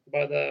the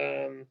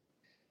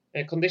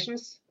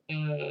conditions.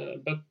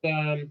 But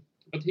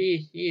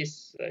he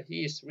is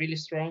really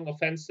strong,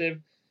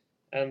 offensive,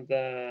 and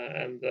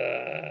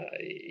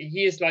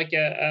he is like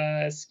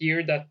a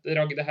skier that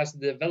Ragde has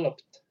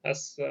developed,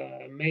 has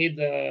made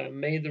a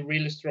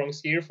really strong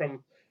skier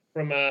from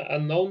a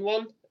known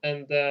one.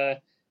 And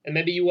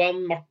maybe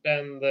Johan, Marte,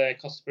 and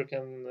Kasper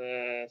can,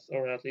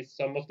 or at least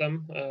some of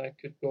them,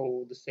 could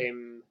go the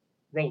same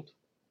road.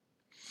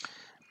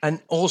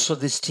 And also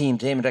this team,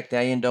 Ragde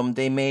Eiendom,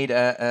 they made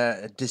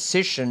a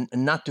decision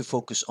not to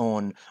focus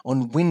on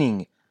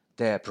winning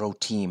their pro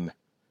team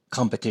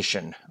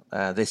competition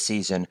this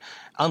season.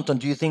 Anton,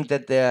 do you think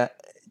that they're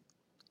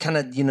kind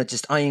of,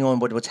 just eyeing on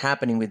what's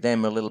happening with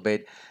them a little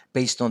bit,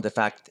 based on the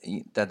fact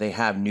that they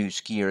have new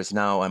skiers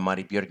now, and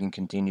Mari Björgen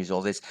continues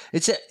all this?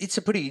 It's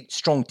a pretty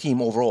strong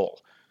team overall.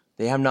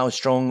 They have now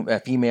strong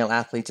female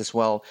athletes as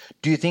well.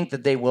 Do you think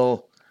that they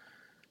will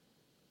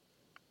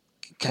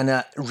kind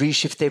of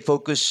reshift their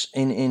focus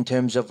in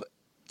terms of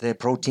the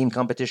pro team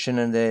competition,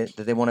 and that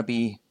they want to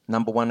be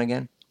number one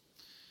again?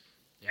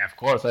 Yeah, of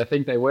course. I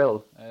think they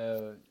will.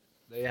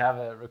 They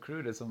have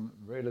recruited some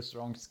really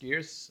strong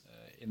skiers.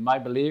 In my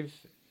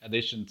belief,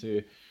 addition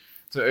to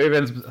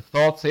Øyvind's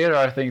thoughts here,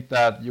 I think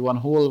that Johan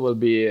Hoel will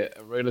be a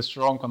really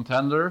strong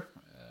contender.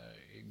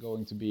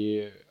 Going to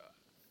be,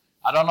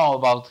 I don't know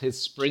about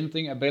his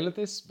sprinting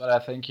abilities, but I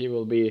think he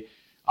will be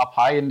up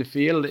high in the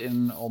field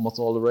in almost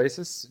all the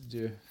races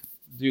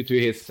due to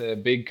his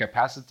big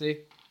capacity.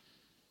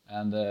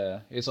 And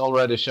he's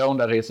already shown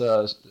that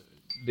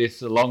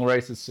this long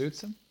races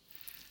suits him.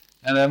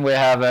 And then we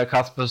have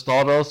Kasper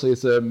Stados,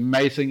 who's an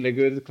amazingly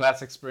good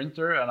classic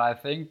sprinter, and I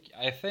think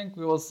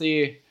we will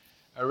see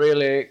a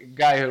really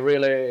guy who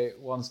really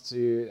wants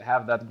to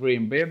have that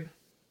green bib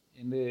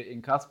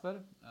in Kasper,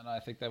 and I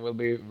think that will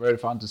be very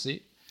fun to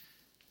see.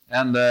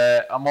 And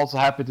I'm also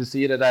happy to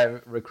see that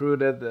I've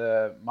recruited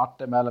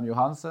Marte Malum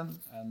Johansen,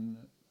 and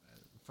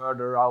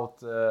further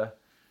out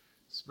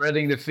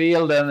spreading the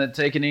field and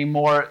taking in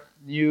more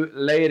new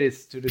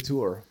ladies to the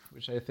tour,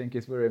 which I think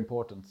is very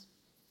important.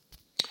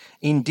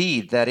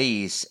 Indeed, that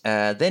is.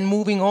 Then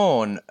moving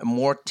on,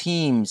 more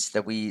teams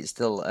that we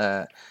still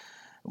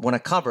want to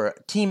cover.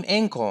 Team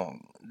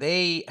Enkong,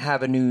 they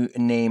have a new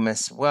name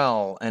as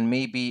well, and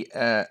maybe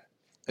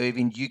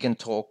Øyvind, you can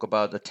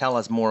tell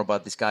us more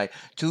about this guy,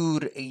 Tur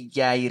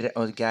Geir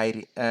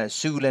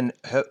Sulen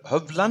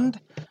Hovland,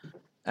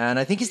 and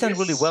I think he's done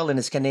really well in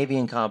the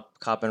Scandinavian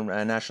Cup and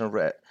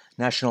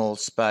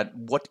nationals. But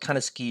what kind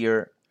of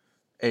skier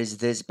is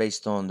this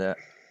based on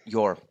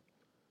your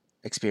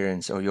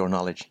experience or your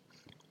knowledge?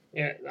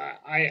 Yeah,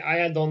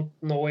 I don't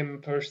know him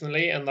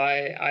personally, and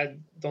I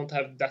don't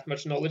have that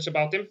much knowledge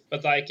about him.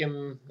 But I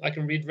can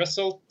read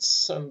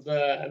results, and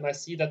I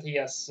see that he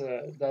has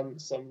done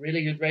some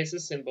really good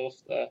races in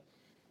both the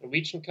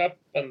Norwegian Cup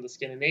and the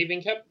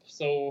Scandinavian Cup.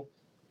 So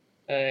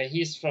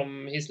he's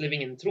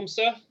living in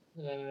Tromsø,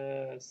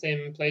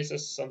 same place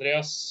as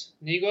Andreas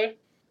Nygaard.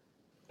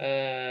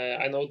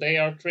 I know they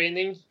are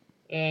training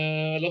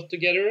a lot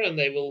together, and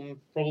they will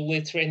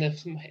probably train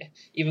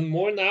even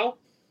more now.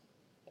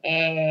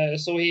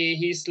 So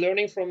he's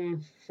learning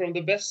from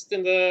the best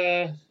in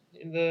the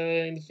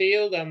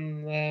field,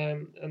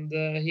 and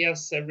he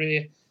has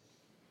every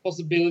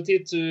possibility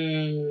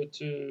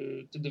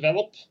to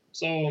develop.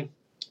 So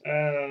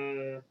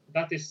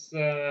that is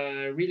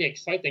really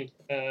exciting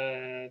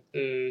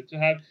to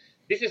have.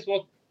 This is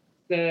what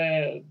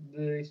the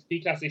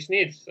Ski Classics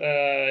needs.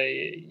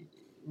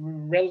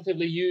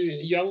 Relatively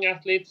young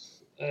athletes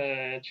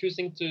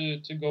choosing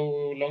to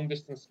go long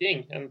distance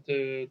skiing and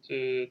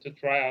to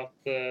try out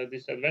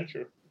this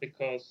adventure,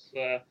 because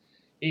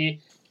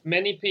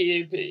many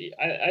people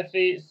I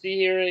see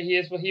here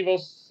he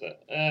was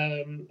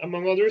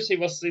among others, he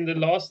was in the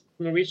last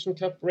Norwegian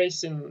Cup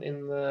race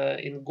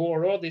in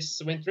Goro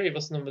this winter. He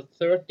was number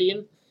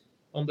 13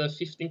 on the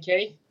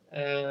 15K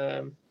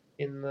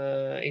in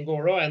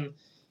Goro, and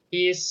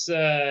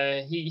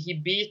he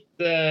beat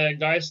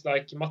guys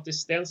like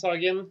Mattis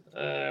Stenshagen,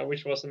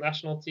 which was a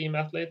national team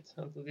athlete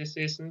until this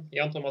season,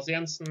 Jan Thomas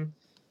Jensen,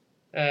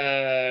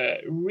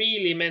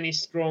 really many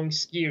strong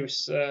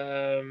skiers,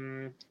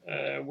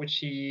 which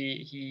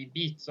he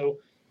beat. So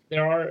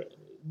there are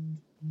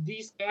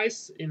these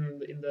guys in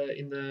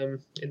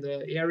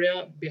the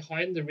area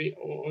behind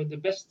the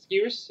best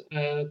skiers,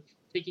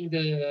 taking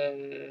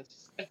the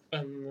step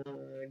and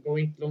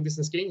going long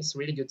distance skiing is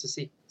really good to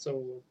see.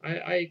 So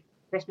I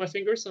cross my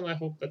fingers, and I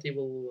hope that he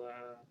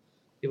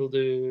will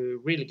do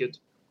really good.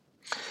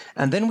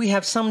 And then we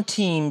have some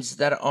teams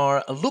that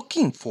are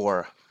looking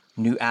for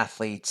new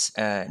athletes,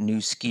 new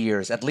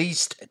skiers, at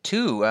least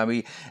two. I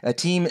mean, a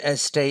team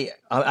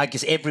I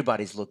guess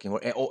everybody's looking,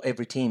 or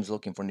every team's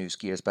looking for new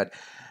skiers, but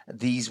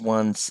these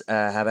ones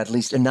have at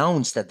least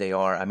announced that they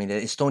are. I mean,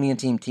 the Estonian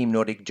team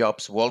Nordic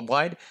Jobs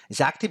Worldwide, is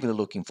actively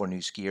looking for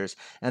new skiers.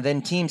 And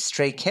then Team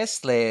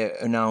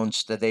Streikestle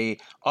announced that they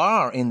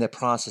are in the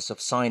process of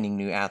signing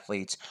new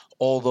athletes,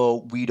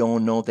 although we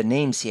don't know the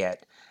names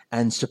yet.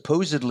 And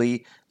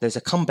supposedly there's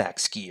a comeback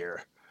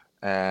skier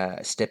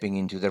stepping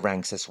into the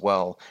ranks as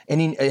well.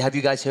 Have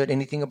you guys heard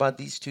anything about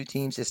these two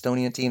teams, the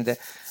Estonian team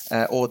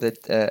or the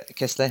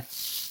Kestle?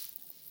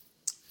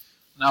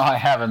 No, I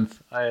haven't.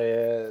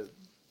 I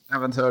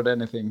haven't heard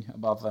anything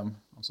about them.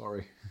 I'm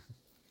sorry.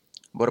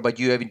 What about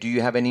you? Do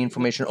you have any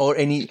information or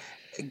any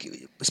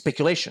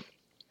speculation?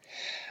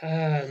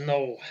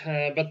 No,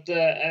 but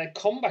a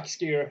comeback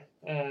skier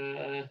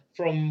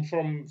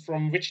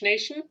from which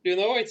nation? Do you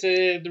know? It's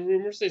the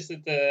rumors. Is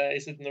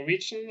it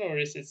Norwegian or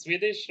is it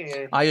Swedish?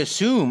 Or I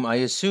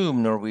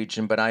assume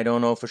Norwegian, but I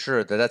don't know for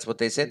sure. That's what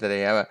they said, that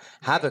they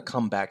have a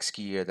comeback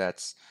skier.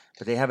 But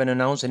they haven't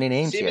announced any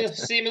names yet.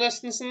 Simen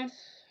Østensen.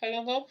 I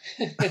don't know.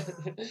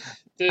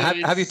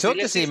 Have you talked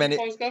to Simen?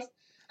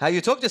 Have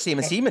you talked to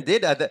Simen? Simen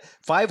did at the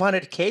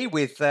 500K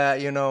with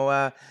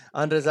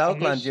Anders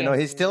Aukland.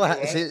 He's still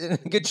in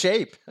good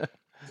shape.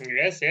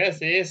 Yes, he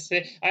is.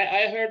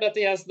 I heard that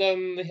he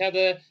had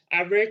an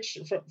average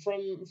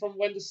from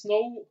when the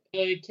snow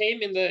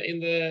came in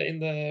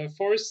the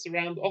forest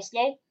around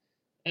Oslo,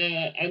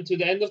 and to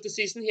the end of the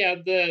season he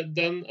had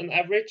done an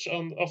average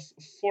of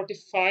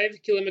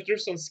 45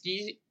 kilometers on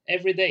ski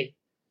every day.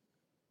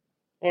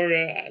 Or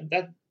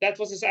that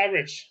was his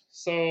average.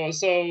 So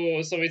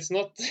it's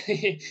not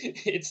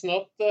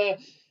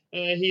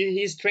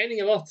he's training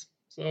a lot.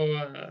 So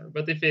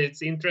but if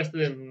it's interested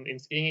in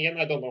skiing again,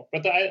 I don't know.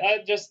 But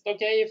I just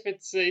if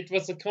it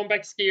was a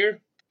comeback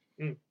skier,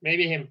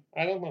 maybe him.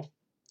 I don't know.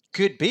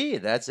 Could be.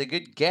 That's a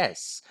good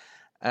guess.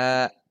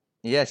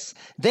 Yes.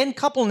 Then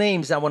couple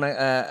names I want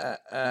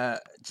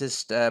to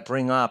just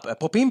bring up.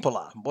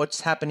 Popimpola. What's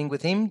happening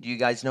with him? Do you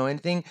guys know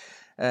anything?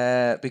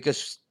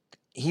 Because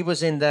he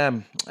was in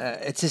the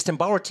System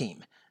Bauer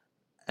team,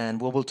 and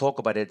we'll talk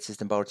about it,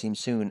 System Bauer team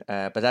soon.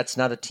 But that's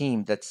not a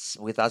team that's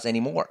with us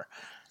anymore.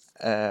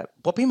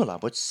 Popimpola,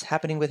 what's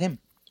happening with him?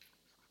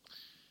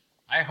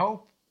 I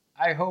hope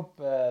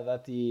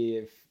that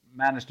he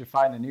managed to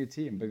find a new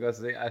team,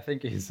 because I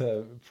think he's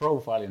a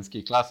profile in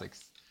Ski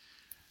Classics,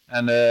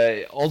 and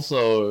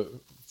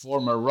also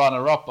former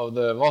runner-up of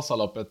the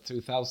Vasaloppet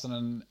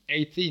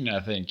 2018. I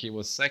think he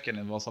was second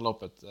in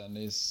Vasaloppet, and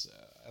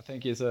I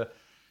think he's a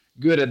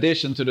good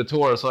addition to the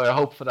tour. So I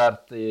hope for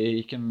that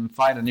he can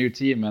find a new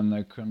team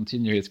and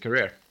continue his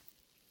career.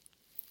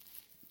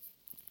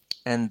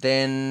 And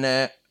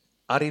then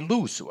Ari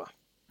Luusua.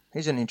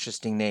 He's an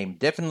interesting name.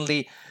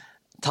 Definitely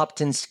top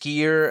 10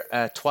 skier,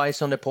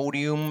 twice on the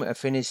podium,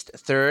 finished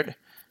third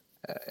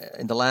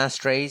in the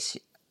last race,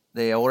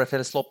 the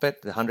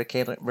Årefjällsloppet, the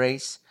 100K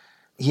race.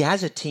 He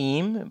has a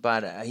team,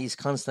 but he's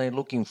constantly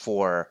looking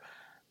for,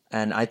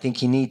 and I think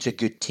he needs a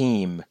good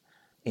team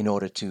in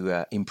order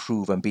to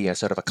improve and be a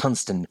sort of a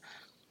constant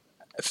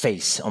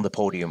face on the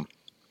podium.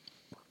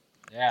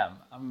 Yeah,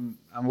 I'm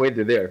with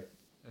you there.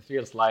 It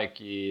feels like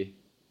he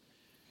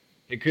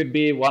could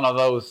be one of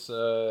those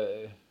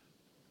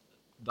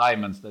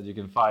diamonds that you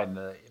can find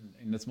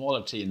in the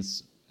smaller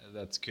teams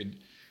that could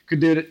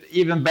do it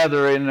even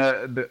better in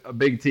a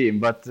big team.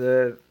 But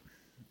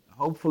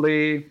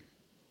hopefully,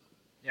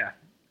 yeah,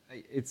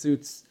 it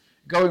suits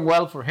going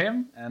well for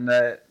him. And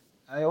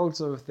I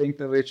also think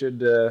that we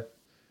should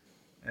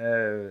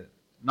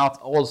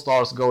not all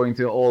stars going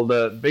to all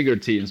the bigger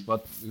teams,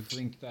 but we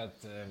think that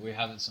we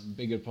have some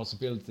bigger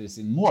possibilities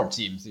in more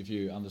teams, if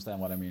you understand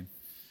what I mean.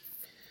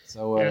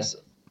 So yes,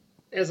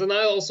 and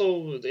I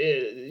also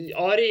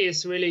Ari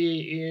is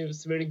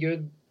really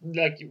good.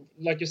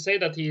 Like you say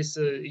that he's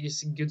a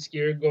good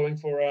skier going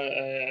for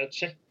a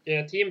Czech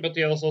team, but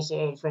he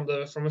also from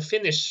a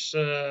Finnish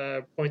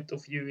point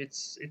of view,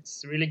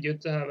 it's really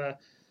good to have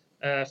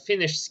a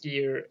Finnish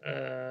skier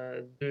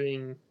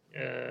doing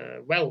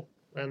well.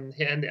 And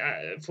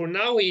for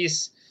now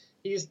he's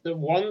the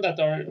one that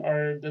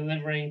are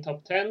delivering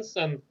top tens,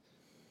 and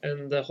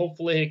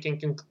hopefully he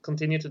can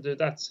continue to do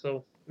that.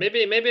 So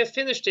maybe a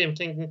Finnish team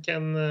can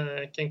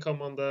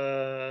come on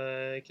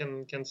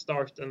can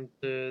start and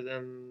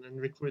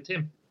recruit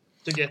him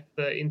to get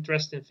the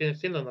interest in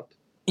Finland up.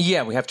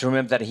 Yeah, we have to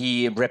remember that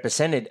he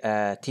represented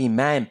Team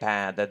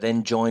Mäenpää that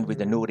then joined with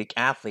the Nordic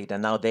Athlete,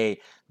 and now they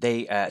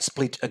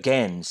split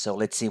again. So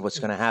let's see what's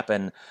going to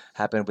happen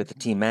with the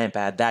Team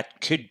Mäenpää.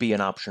 That could be an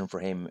option for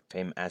him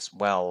as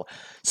well.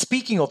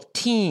 Speaking of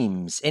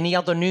teams, any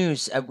other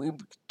news? We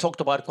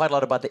talked about quite a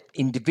lot about the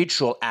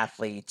individual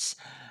athletes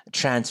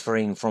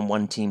transferring from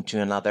one team to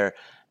another.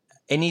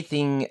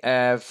 Anything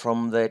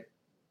from the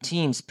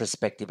team's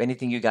perspective?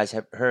 Anything you guys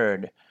have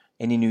heard?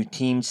 Any new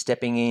teams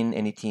stepping in,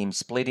 any teams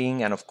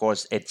splitting? And of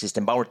course, it's just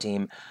in our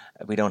team.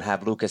 We don't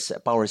have Lucas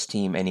Bauer's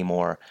team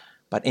anymore.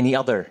 But any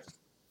other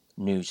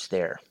news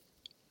there?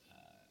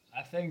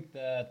 I think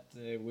that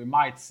we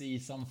might see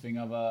something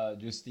of a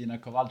Justina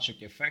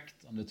Kowalczyk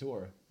effect on the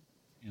tour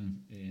in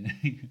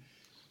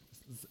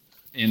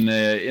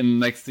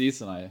next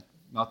season.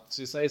 Not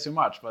to say so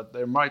much, but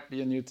there might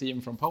be a new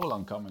team from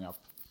Poland coming up.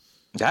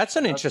 That's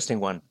an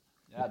interesting one.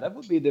 Yeah, that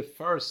would be the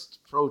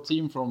first pro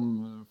team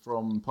from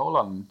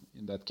Poland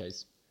in that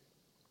case.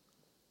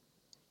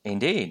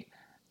 Indeed.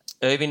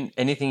 Erwin,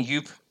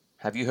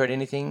 have you heard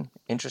anything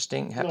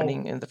interesting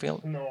happening in the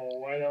field?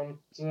 No, I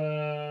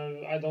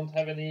don't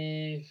have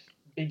any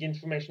big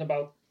information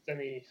about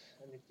any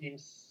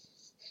teams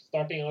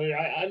starting.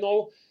 I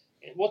know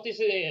what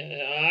is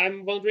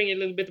I'm wondering a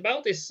little bit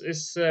about is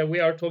we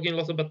are talking a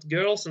lot about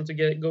girls and to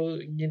get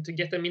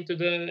them into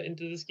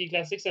the ski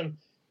classics, and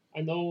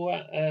I know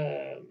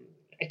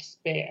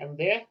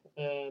XPND,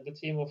 the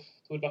team of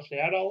Tor Barsle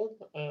Gjerdalen,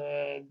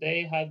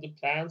 they had the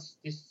plans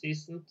this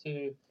season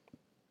to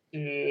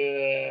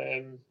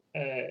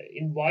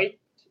invite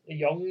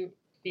young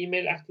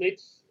female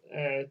athletes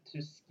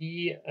to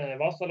ski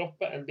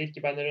Vasaloppet and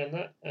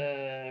Birkebeinerrennet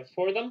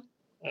for them.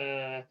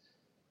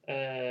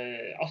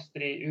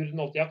 Astrid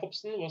Urnholt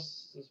Jacobsen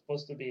was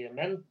supposed to be a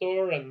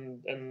mentor,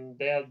 and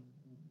they had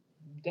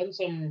done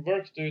some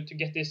work to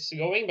get this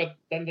going, but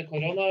then the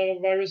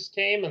coronavirus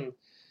came and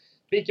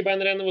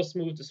Birkebeinerrennet was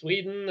moved to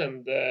Sweden,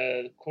 and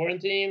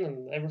quarantine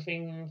and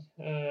everything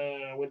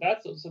with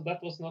that. So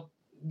that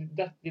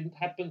didn't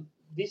happen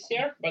this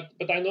year. But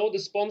I know the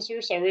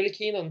sponsors are really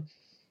keen on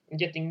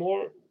getting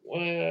more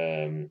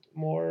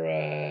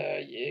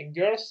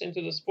girls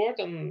into the sport,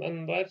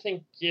 and I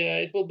think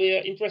it will be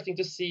interesting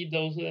to see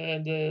those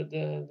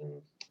the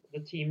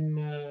team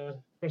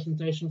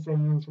presentation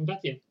from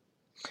that team.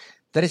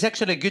 That is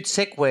actually a good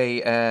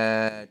segue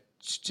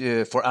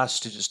for us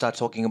to start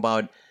talking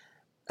about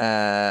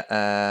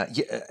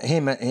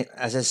him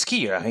as a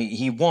skier.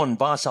 He won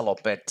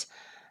Vasaloppet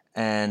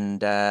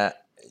and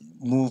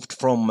moved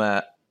from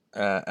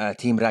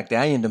Team Ragde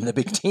Eiendom, the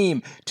big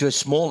team, to a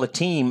smaller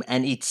team,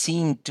 and it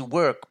seemed to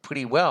work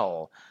pretty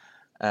well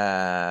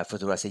for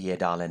Tor Barsle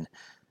Gjerdalen.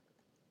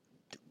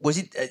 Was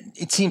it?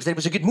 It seems that it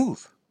was a good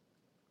move.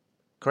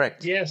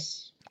 Correct.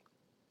 Yes.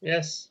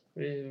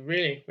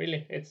 Really.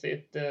 It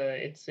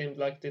seemed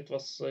like it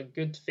was a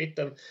good fit,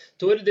 and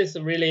Tord is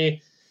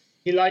really.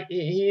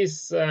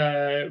 He's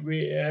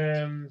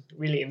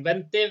really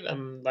inventive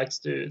and likes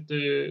to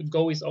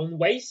go his own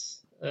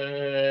ways,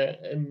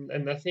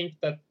 and I think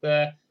that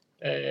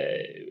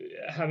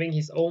having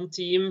his own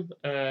team,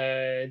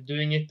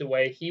 doing it the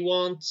way he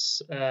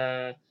wants,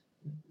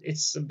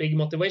 it's a big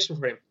motivation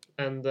for him.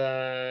 And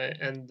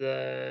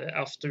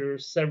after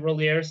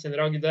several years in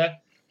Ragde,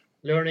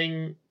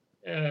 learning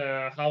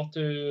how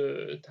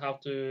to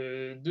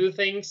do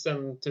things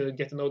and to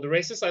get to know the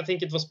races, I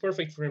think it was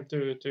perfect for him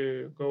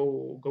to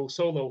go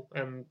solo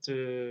and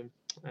to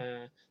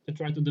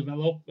try to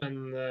develop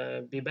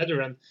and be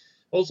better. And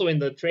also in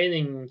the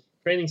training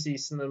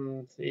season,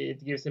 and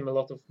it gives him a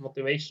lot of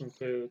motivation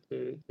to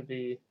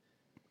be.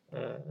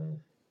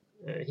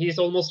 He's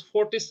almost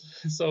 40,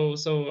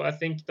 so I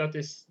think that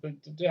is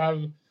to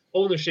have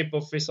ownership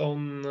of his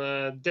own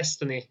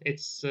destiny.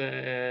 It's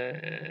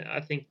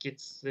I think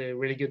it's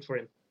really good for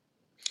him.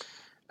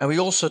 And we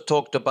also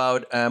talked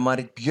about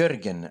Marit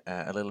Bjørgen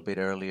a little bit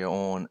earlier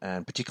on,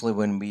 and particularly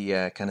when we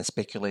kind of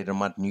speculated on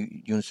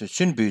Martin Jonsrud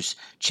Sundby's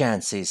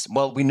chances.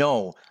 Well, we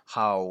know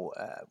how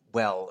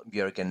well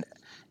Bjørgen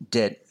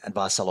did at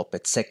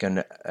Vasaloppet,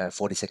 second,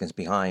 40 seconds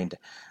behind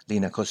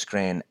Lina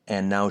Koskren,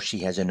 and now she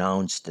has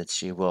announced that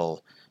she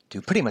will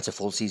do pretty much a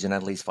full season,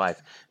 at least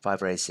five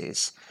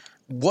races.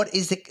 What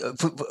is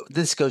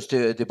this goes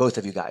to both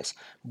of you guys.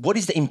 What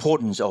is the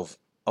importance of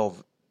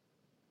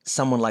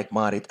someone like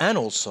Marit and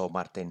also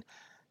Martin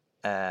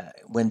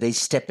when they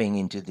stepping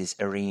into this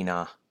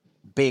arena?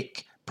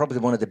 Big, probably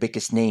one of the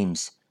biggest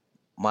names.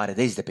 Marit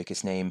is the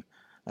biggest name,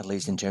 at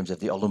least in terms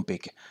of the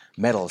Olympic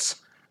medals.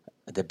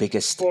 The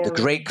biggest,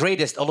 the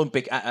greatest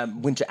Olympic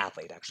winter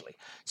athlete, actually.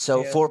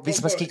 So yes, for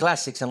Visma Ski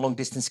Classics and long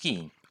distance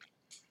skiing.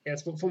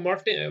 Yes, for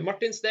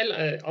Martin's del,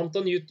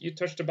 Anton, you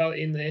touched about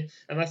and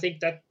I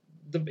think that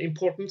the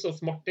importance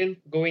of Martin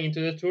going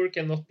into the tour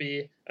cannot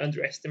be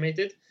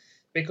underestimated,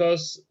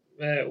 because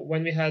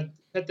when we had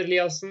Petter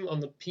Eliassen on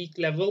the peak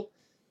level,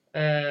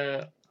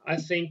 I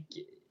think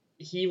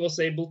he was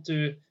able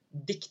to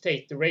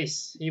dictate the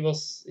race.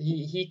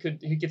 He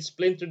could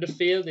splinter the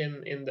field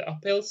in the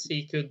uphills.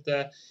 He could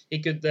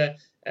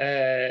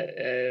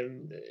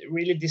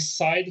really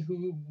decide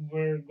who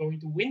were going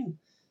to win.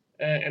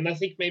 And I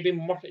think maybe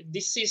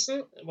this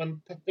season,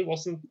 when Petter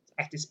wasn't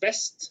at his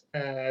best,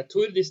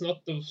 Tord is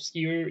not the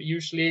skier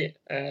usually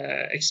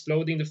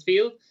exploding the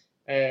field.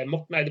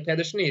 Morten Eide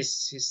Pedersen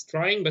is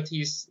trying, but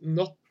he's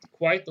not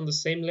quite on the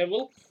same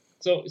level.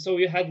 So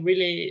you had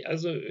really,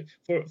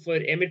 for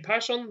Emil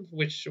Persson,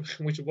 which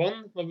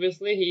won,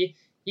 obviously,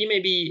 he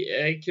maybe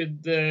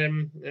could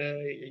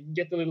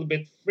get a little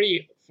bit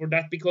free for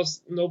that,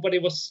 because nobody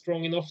was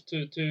strong enough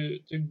to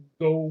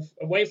go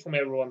away from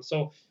everyone.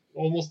 So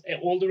almost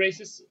all the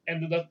races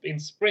ended up in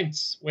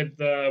sprints with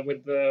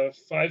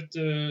 5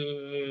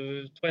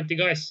 to 20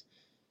 guys.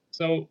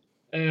 So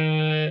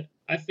I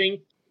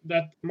think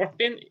that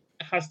Martin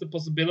has the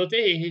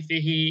possibility, if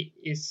he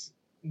is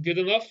good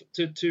enough,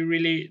 to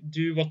really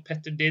do what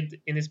Petter did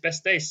in his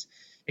best days,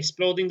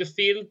 exploding the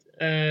field,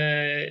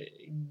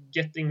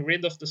 getting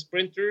rid of the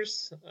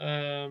sprinters,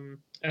 and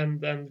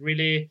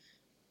really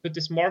put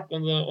his mark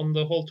on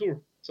the whole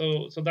tour.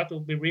 So that will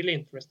be really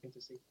interesting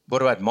to see.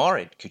 What about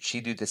Marit? Could she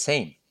do the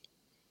same?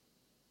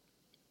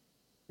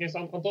 Yes,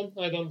 Anton,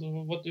 I don't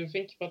know. What do you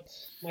think about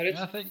Marit?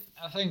 I think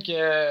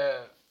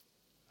I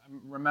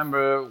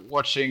remember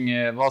watching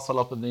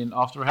Vasaloppet in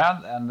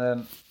afterhand, and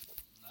then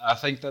I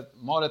think that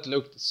Marit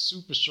looked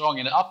super strong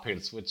in the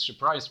uphills, which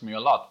surprised me a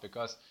lot,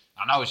 because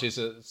I know she's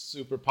a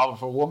super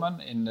powerful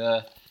woman and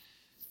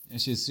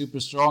she's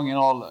super strong in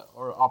all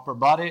her upper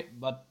body,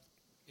 but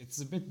it's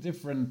a bit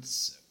different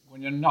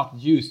when you're not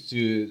used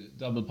to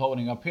double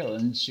ponying uphill,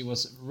 and she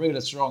was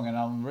really strong, and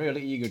I'm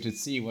really eager to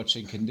see what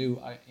she can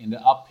do in the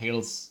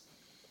uphills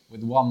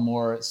with one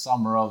more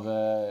summer of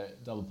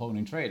double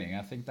ponying training.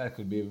 I think that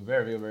could be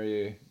very,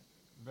 very,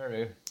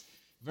 very,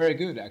 very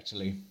good,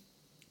 actually.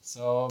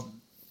 So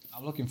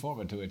I'm looking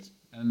forward to it.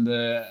 And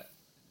to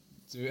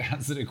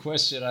answer the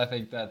question, I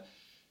think that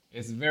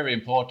it's very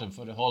important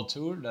for the whole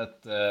tour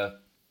that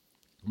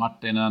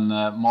Martin and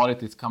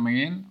Marit is coming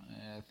in.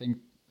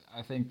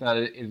 I think that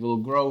it will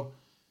growing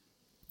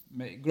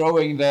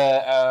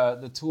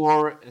the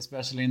tour,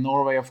 especially in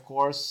Norway, of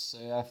course.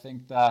 I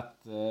think that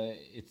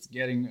it's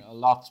getting a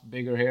lot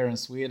bigger here in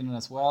Sweden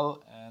as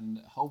well,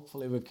 and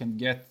hopefully we can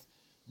get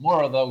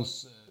more of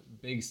those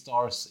big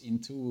stars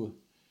into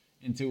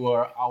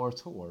our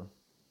tour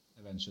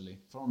eventually,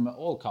 from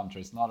all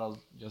countries, not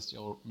just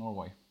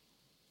Norway.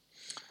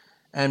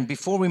 And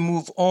before we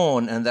move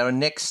on, and our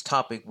next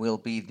topic will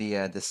be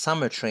the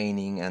summer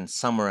training and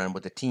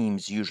what the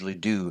teams usually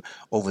do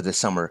over the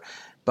summer.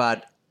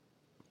 But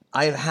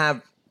I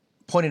have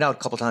pointed out a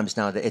couple times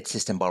now the Ed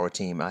Systembauer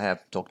team. I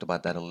have talked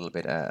about that a little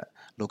bit.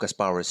 Lucas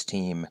Bauer's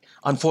team.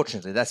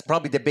 Unfortunately, that's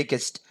probably the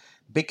biggest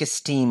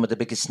team or the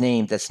biggest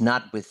name that's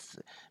not with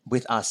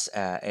us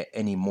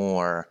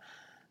anymore.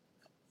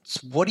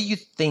 So what do you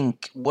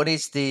think? What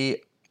is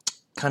the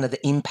kind of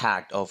the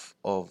impact of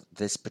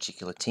this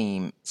particular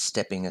team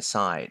stepping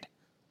aside?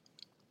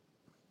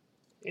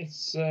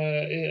 It's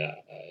the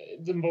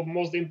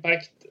most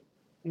impact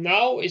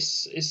now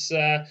is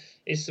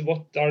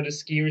what are the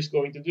skiers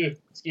going to do?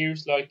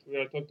 Skiers like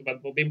we talked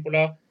about Bob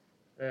Impola,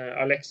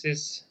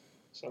 Alexis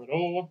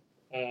Sanro,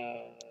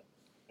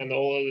 and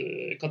all.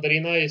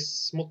 Katarina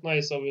Smutna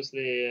is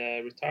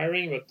obviously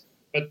retiring,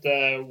 but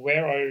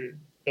where are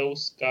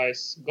those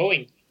guys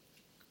going?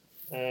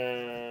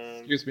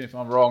 Excuse me if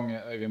I'm wrong,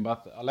 Øyvind,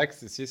 but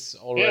Alexis is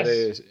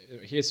already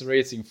he's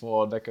racing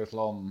for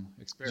Decathlon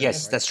Experience.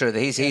 Yes, right? that's true.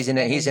 He's in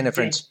a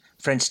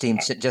French team,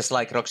 just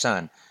like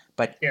Roxanne.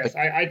 But yes,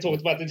 I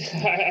thought about it.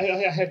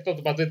 I thought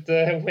about it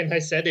when I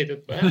said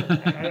it.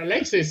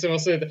 Alexis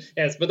was it?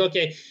 Yes, but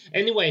okay.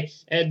 Anyway,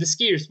 the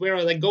skiers, where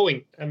are they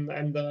going, and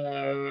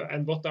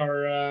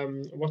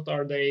what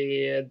are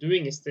they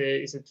doing? Is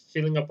it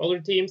filling up other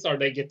teams? Are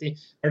they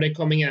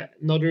coming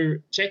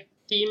another Czech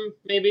team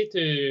maybe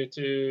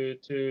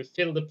to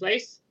fill the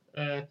place?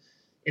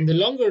 In the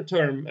longer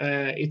term,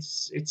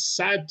 it's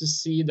sad to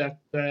see that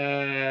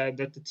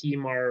that the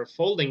team are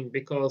folding,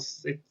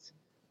 because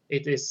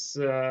it is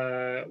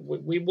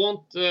we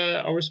want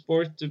our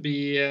sport to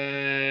be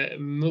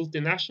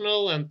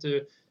multinational, and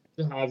to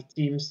have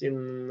teams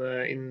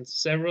in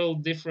several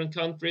different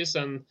countries,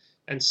 and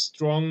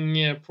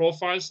strong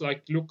profiles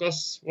like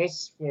Lucas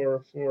was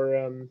for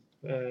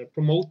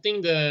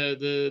promoting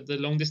the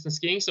long distance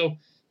skiing. So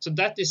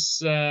that is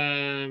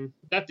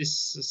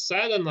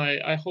sad, and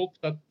I hope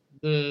that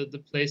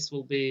the place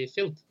will be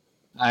filled.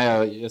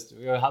 Yes,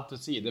 we'll have to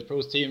see. The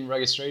pro team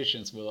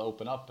registrations will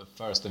open up at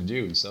 1st of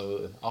June,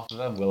 so after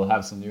that we'll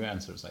have some new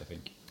answers, I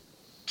think.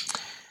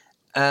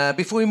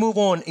 Before we move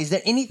on, is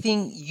there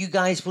anything you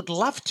guys would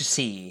love to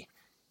see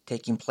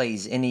taking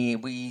place?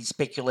 We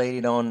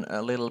speculated on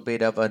a little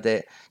bit of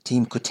the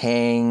team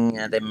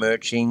Koteng, they're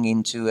merging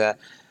into a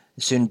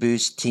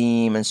Sundby's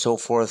team and so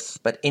forth,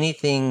 but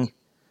anything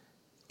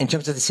in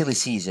terms of the silly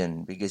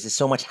season, because there's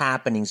so much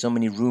happening, so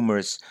many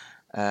rumors.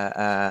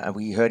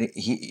 We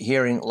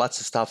hearing lots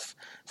of stuff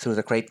through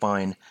the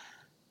grapevine,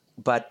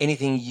 but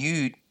anything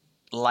you'd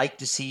like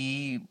to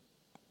see,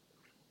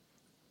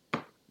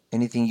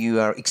 anything you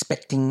are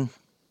expecting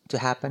to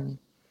happen?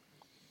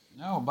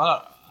 No,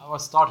 but I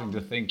was starting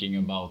to thinking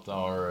about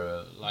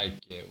our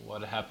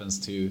what happens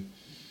to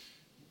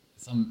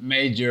some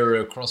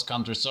major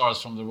cross-country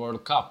stars from the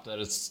World Cup that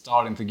is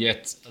starting to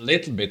get a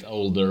little bit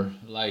older.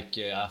 Like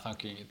I'm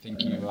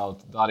thinking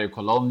about Dario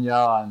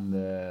Colonia and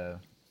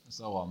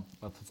so on.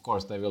 But of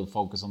course, they will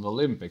focus on the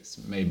Olympics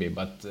maybe.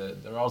 But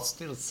there are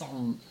still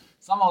some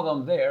of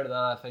them there that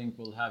I think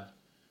will have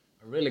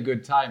a really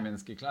good time in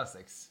Ski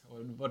Classics.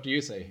 What do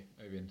you say,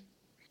 Øyvind?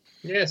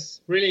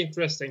 Yes, really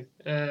interesting.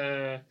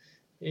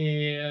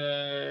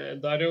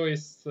 Dario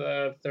is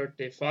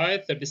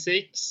 35,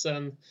 36,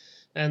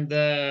 and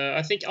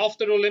I think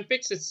after the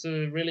Olympics, it's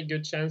a really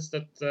good chance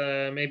that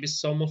maybe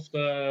some of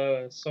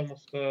the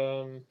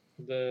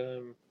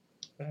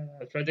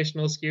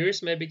traditional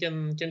skiers maybe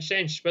can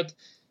change. But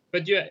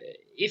yeah,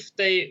 if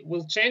they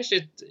will change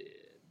it,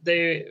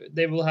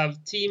 they will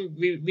have team.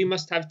 We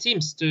must have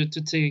teams to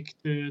take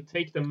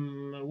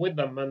them with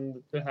them,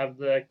 and to have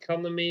the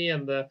economy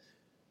and the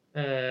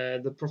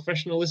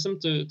professionalism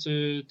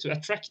to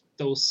attract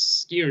those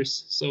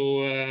skiers.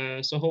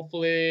 So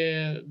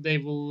hopefully they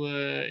will.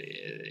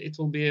 It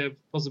will be a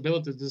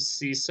possibility to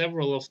see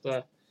several of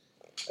the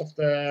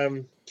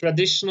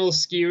traditional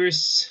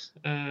skiers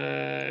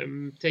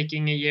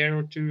taking a year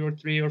or 2 or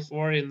 3 or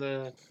 4 in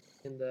the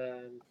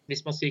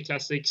Visma Ski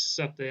Classics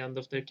at the end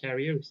of their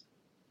careers.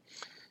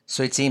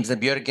 So it seems that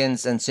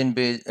Björgens and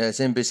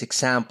Sundby's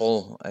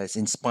example is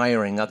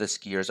inspiring other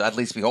skiers. At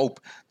least we hope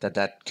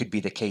that could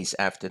be the case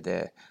after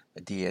the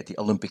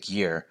Olympic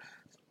year.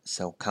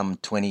 So come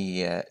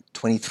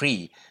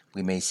 2023,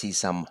 we may see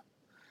some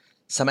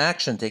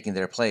action taking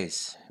their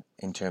place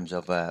in terms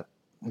of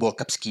World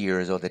Cup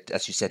skiers, or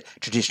as you said,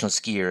 traditional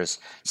skiers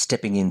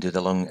stepping into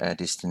the long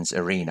distance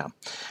arena.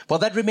 Well,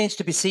 that remains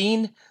to be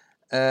seen.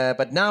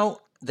 But now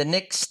the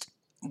next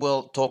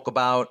we'll talk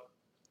about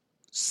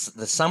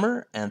the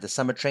summer and the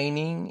summer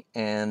training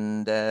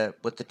and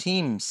what the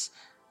teams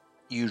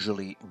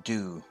usually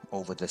do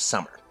over the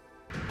summer.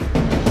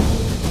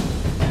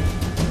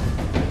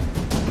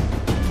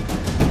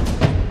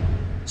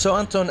 So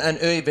Anton and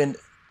Øyvind,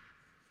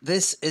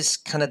 this is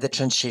kind of the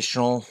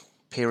transitional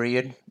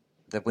period.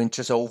 The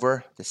winter's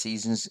over, the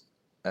season's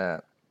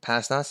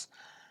past us,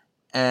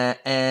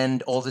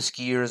 and all the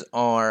skiers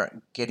are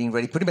getting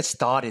ready, pretty much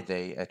started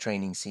the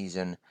training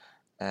season,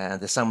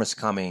 the summer's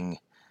coming,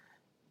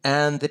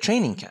 and the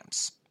training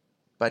camps.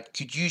 But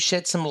could you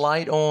shed some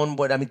light on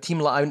Team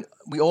Lion?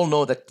 We all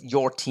know that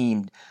your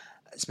team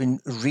has been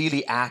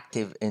really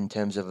active in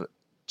terms of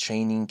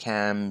training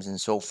camps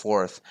and so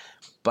forth.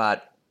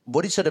 But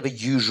what is sort of a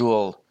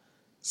usual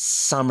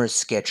summer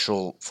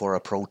schedule for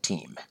a pro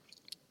team?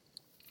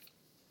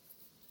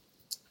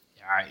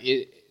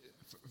 Yeah,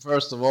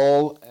 first of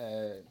all,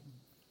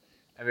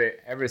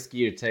 every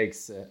skier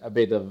takes a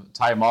bit of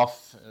time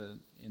off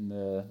in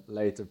the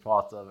later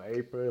part of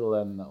April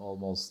and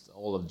almost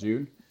all of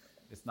June.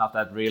 It's not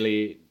that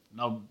really,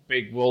 no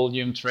big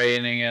volume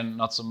training and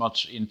not so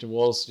much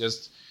intervals,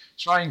 just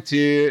trying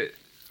to,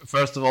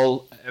 first of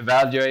all,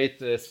 evaluate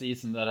the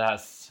season that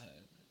has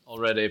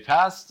already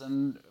passed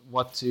and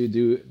what to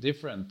do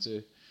different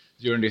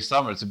during this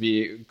summer to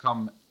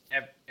become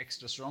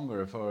extra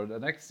stronger for the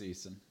next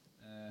season.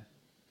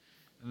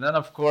 And then,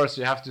 of course,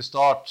 you have to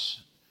start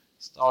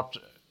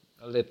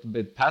a little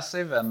bit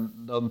passive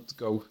and don't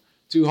go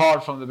too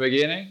hard from the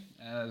beginning,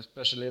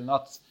 especially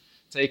not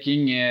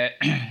taking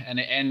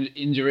any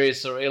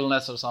injuries or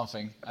illness or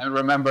something. I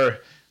remember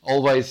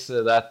always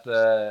that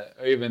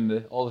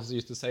Øyvind always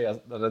used to say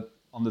that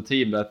on the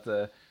team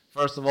that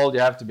first of all you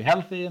have to be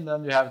healthy, and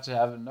then you have to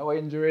have no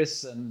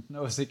injuries and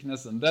no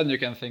sickness, and then you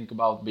can think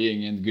about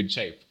being in good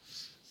shape.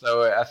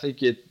 So I think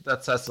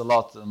that says a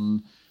lot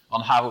on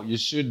how you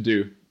should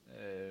do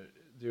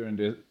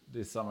during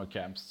these summer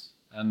camps.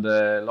 And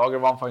Lager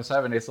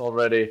 1.7 is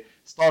already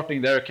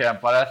starting their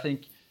camp, but I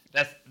think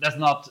that's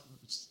not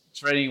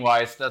training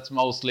wise. That's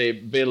mostly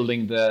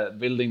building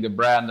the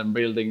brand and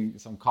building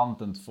some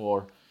content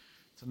to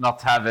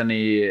not have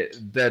any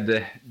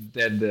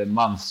dead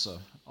months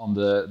on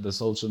the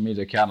social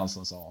media channels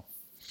and so on.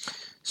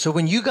 So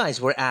when you guys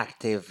were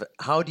active,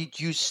 how did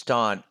you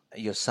start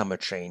your summer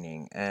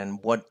training, and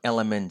what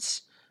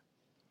elements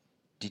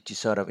did you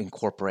sort of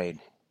incorporate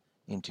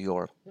into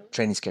your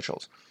training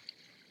schedules?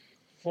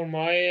 For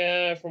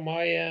my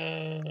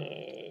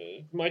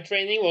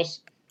training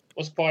was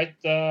quite.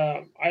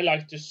 I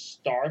like to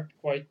start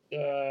quite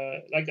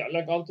like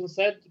Anton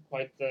said,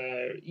 quite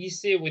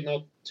easy with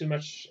not too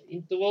much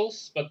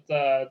intervals, but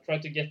try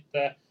to get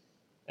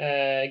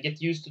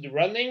used to the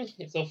running.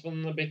 It's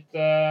often a bit.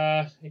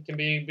 It can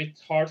be a bit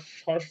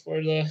harsh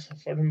for the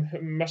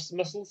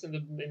muscles in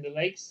the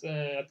legs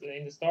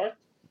in the start.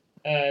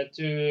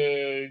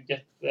 To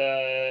get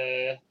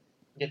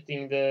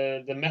getting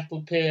the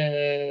metal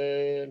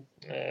pigs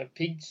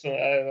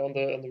on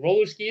the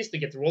roller skis, to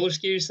get the roller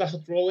skis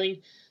out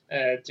rolling,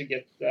 to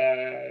get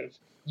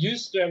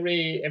used to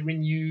every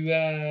new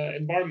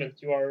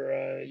environment you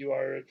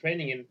are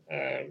training in,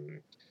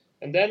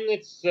 and then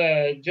it's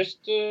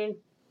just to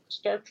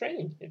start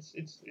training.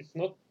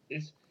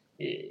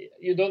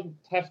 You don't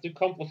have to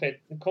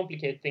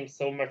complicate things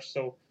so much.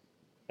 So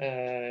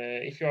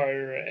if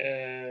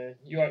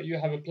you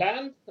have a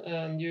plan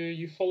and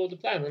you follow the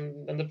plan,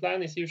 and the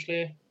plan is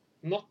usually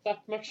not that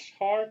much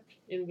hard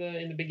in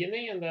the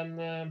beginning, and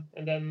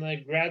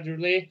then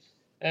gradually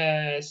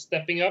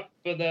stepping up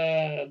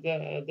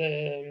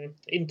the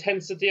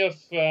intensity of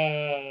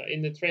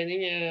in the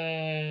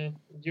training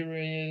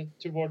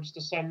towards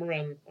the summer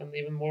and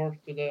even more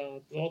to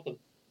the autumn.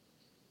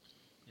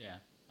 Yeah,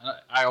 and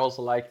I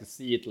also like to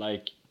see it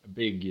like a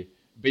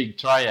big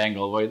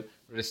triangle where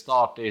the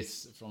start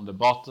is from the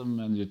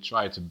bottom and you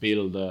try to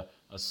build a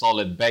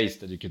solid base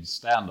that you can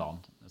stand on.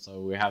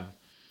 So we have,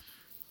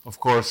 of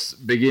course,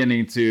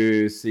 beginning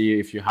to see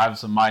if you have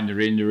some minor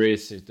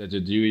injuries, that you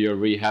do your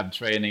rehab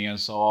training and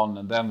so on,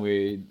 and then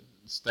we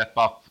step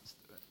up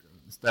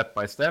step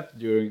by step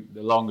during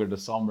the longer the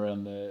summer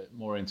and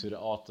more into the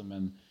autumn,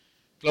 and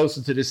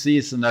closer to the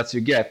season as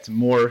you get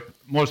more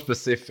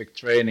specific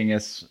training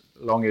as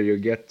longer you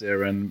get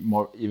there, and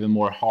even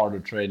more harder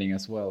training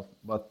as well.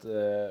 But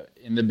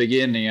in the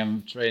beginning,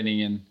 I'm training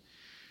in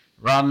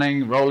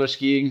running, roller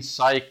skiing,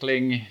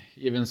 cycling,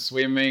 even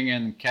swimming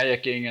and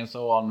kayaking and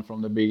so on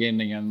from the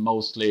beginning, and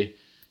mostly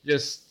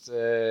just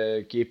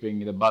keeping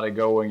the body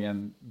going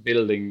and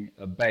building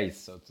a base,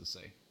 so to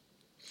say.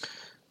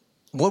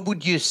 What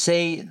would you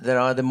say that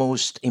are the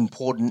most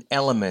important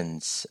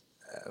elements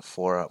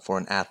for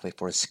an athlete,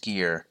 for a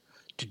skier,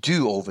 to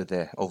do over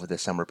the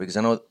summer? Because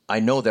I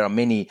know there are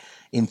many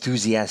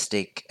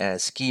enthusiastic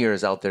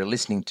skiers out there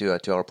listening to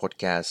our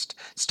podcast,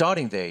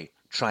 starting the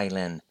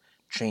Triathlon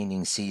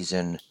training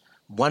season,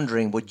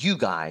 wondering what you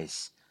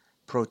guys,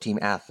 pro team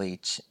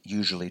athletes,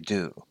 usually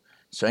do.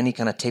 So any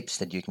kind of tips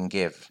that you can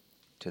give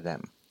to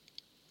them?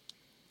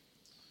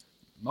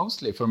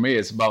 Mostly for me,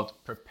 it's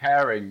about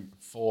preparing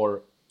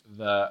for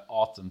the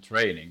autumn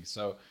training.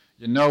 So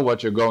you know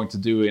what you're going to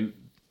do in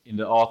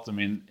the autumn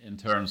in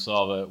terms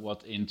of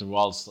what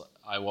intervals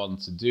I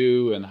want to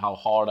do and how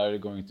hard are they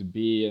going to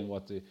be and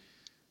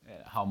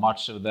how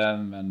much of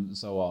them and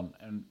so on.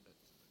 And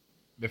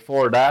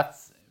before that,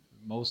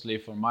 mostly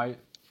from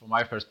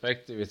my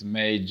perspective, it's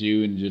May,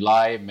 June,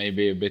 July,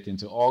 maybe a bit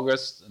into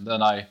August, and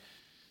then I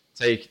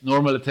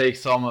normally take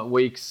some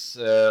weeks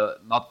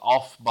not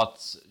off,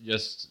 but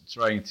just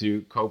trying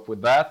to cope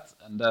with that,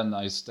 and then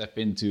I step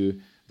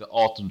into the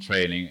autumn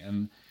training.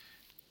 And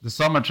the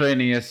summer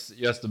training is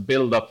just a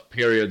build-up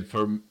period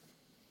for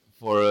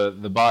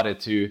the body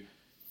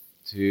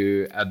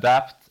to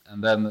adapt,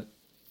 and then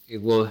it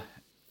will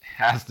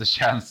has the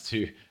chance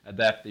to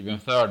adapt even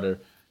further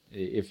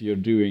if you're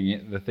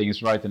doing the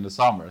things right in the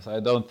summer. So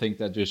I don't think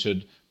that you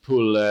should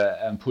pull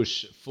and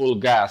push full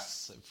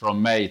gas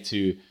from May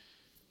to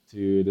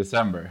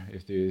December,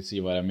 if you see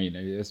what I mean.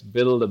 Just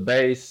build a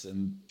base,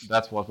 and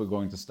that's what we're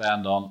going to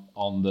stand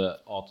on the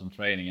autumn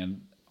training,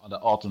 and the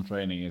autumn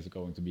training is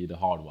going to be the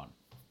hard one.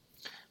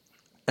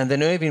 And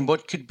then, Øyvind,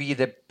 what could be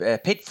the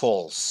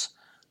pitfalls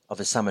of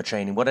a summer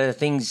training? What are the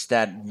things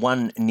that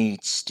one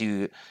needs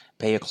to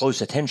pay a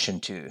close attention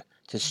to,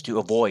 just to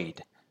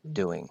avoid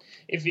doing?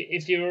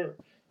 If you're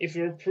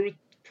a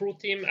pro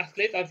team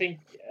athlete, I think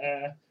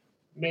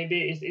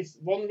maybe it's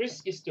one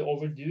risk is to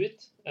overdo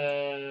it,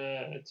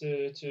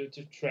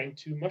 to train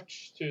too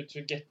much,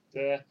 to get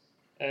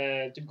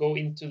to go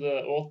into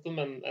the autumn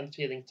and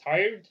feeling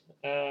tired.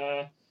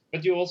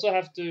 But you also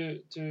have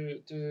to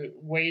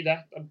weigh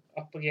that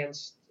up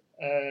against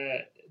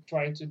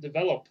trying to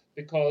develop,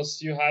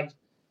 because you have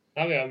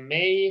now we have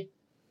May,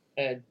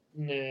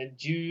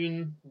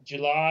 June,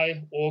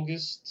 July,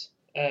 August,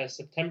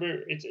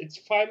 September. It's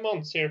 5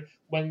 months here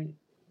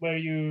where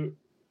you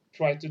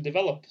try to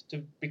develop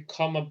to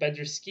become a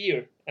better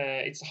skier.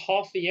 It's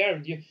half a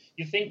year.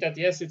 You think that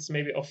yes, it's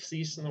maybe off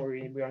season or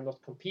we are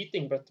not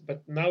competing, but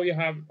now you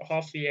have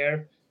half a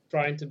year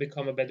trying to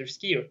become a better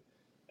skier.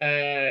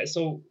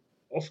 So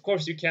of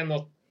course you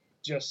cannot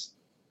just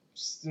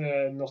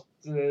not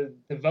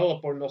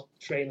develop or not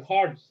train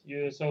hard.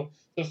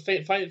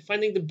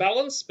 Finding the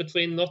balance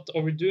between not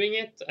overdoing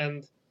it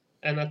and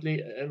at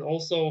least and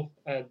also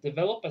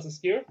develop as a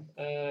skier,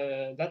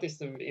 that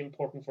is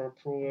important for a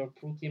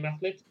pro team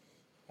athlete.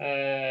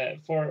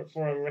 For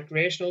a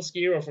recreational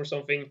skier or for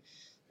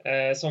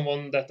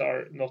someone that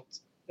are not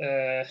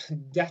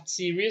that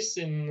serious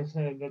in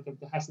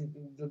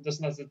that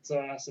doesn't have it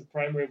as a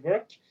primary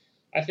work,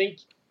 I think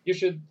you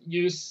should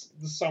use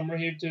the summer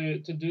here to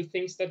do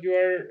things that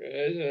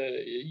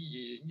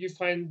you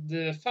find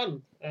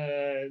fun.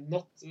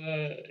 Not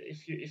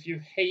if you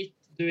hate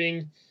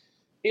doing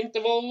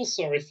intervals,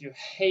 or if you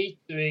hate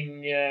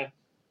doing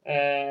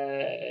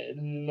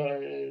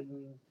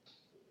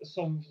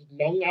some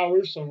long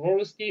hours on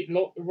roller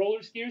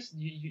skis,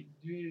 you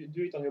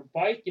do it on your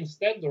bike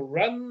instead, or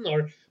run,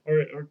 or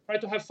try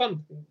to have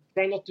fun.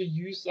 Try not to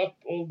use up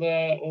all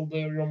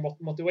your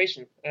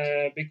motivation,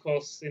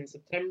 because in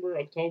September,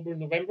 October,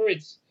 November,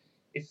 it's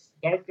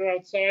darker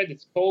outside,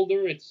 it's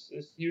colder, it's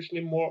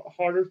usually more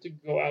harder to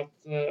go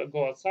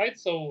outside.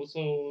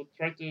 So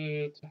try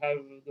to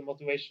have the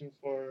motivation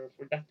for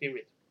that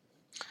period.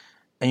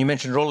 And you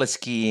mentioned roller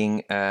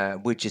skiing,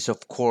 which is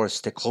of course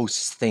the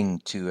closest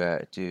thing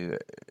to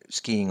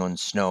skiing on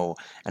snow,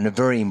 and a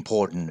very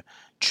important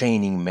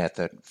training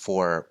method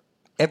for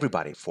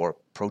everybody, for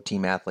pro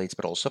team athletes,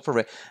 but also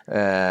for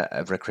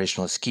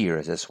recreational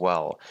skiers as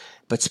well.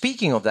 But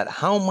speaking of that,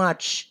 how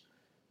much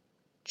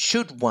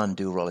should one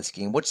do roller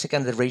skiing? What's the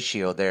kind of the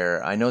ratio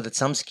there? I know that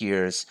some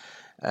skiers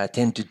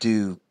tend to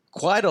do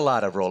quite a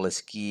lot of roller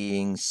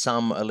skiing,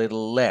 some a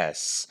little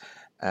less.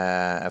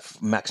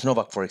 Max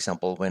Novak, for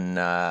example, when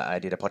I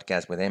did a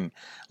podcast with him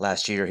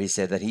last year, he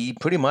said that he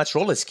pretty much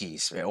roller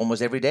skis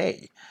almost every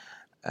day.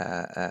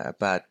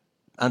 But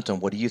Anton,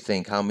 what do you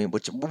think?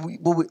 What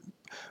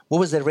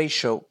was the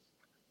ratio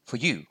for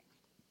you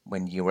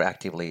when you were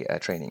actively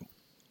training?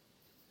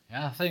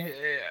 Yeah, I think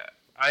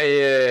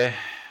I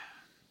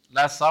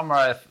last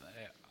summer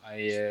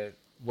I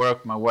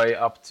worked my way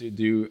up to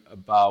do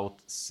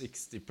about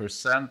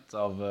 60%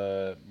 of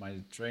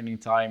my training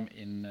time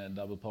in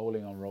double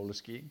poling on roller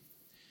skiing.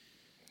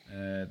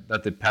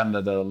 That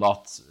depended a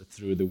lot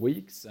through the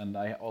weeks, and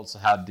I also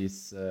had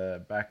these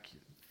back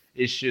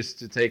issues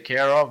to take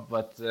care of,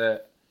 but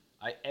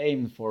I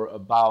aimed for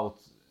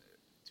about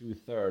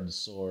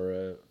 2/3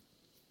 or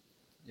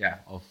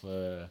of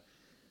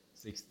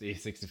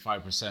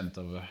 60-65%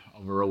 of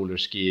roller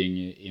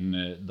skiing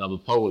in double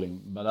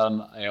poling. But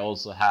then I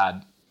also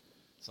had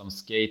some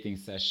skating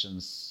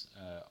sessions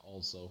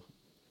also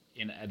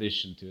in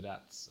addition to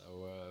that,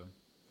 so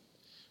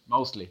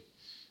mostly.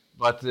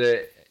 But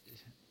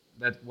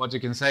that what you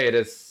can say it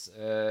is,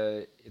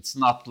 it's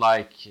not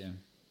like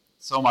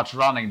so much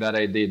running that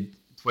I did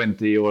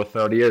 20 or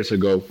 30 years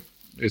ago.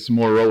 It's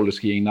more roller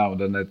skiing now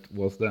than it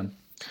was then.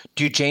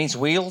 Do you change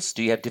wheels?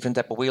 Do you have different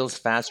type of wheels,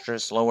 faster,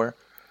 slower?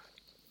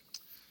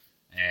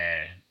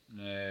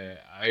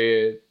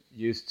 I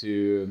used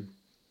to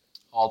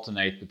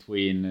alternate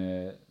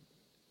between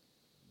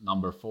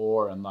number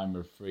 4 and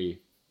number 3,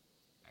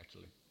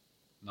 actually.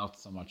 Not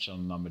so much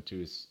on number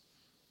 2s.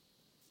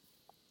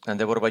 And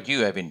then what about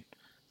you, Evan?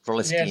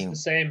 Roller skiing? Yes, the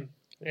same.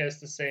 Yes,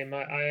 the same.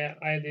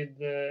 I did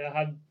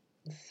had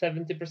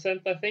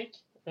 70%, I think,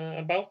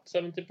 about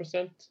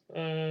 70%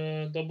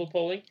 double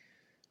poling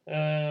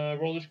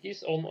roller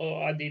skis.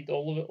 I did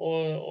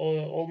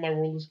all my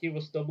roller ski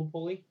was double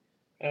poling.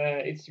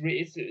 It's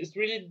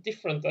really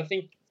different. I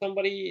think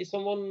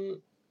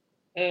someone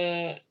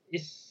have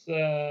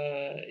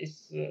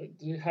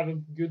a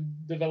good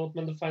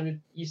development to find it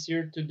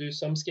easier to do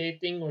some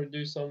skating or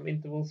do some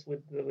intervals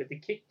with the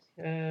kick.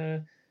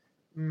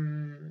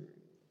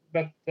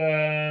 But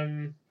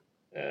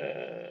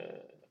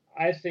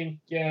I think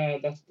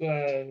that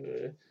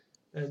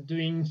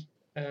doing.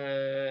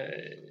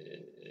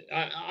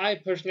 I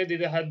personally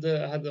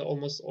had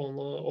almost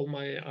all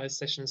my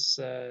sessions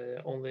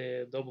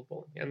only double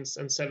poling and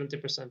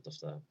 70% of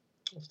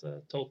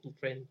the total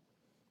training.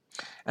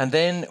 And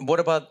then what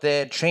about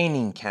the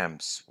training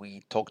camps?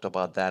 We talked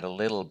about that a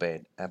little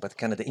bit, but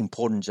kind of the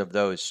importance of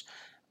those.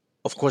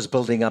 Of course,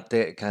 building up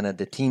the kind of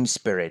the team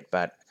spirit,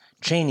 but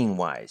training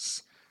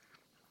wise.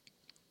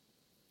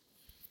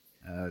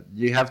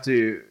 You have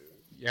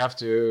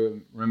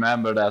to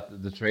remember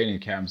that the training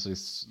camps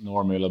is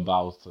normally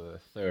about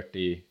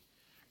 30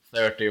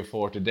 or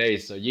 40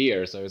 days a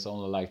year, so it's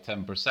only like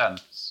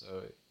 10%.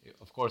 So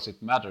of course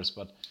it matters,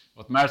 but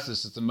what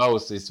matters the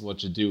most is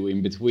what you do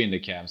in between the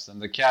camps.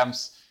 And the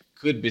camps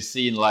could be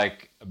seen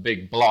like a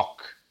big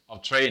block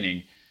of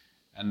training,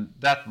 and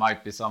that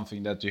might be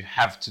something that you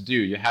have to do.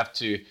 You have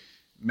to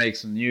make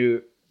some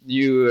new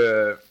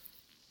new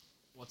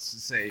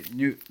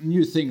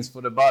things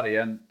for the body,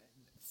 and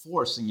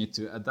forcing it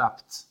to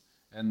adapt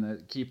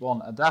and keep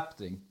on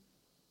adapting,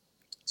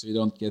 so you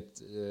don't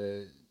get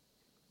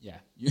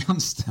you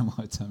understand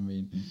what I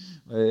mean.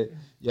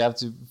 You have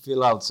to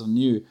fill out some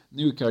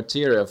new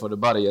criteria for the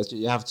body.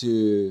 You have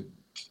to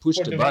push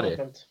For the body.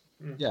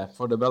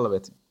 For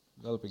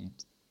developing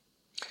it.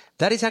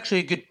 That is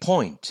actually a good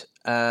point.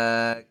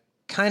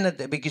 Kind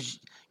of because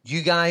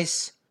you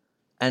guys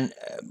and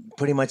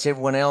pretty much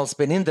everyone else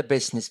been in the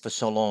business for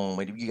so long.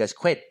 You guys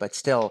quit, but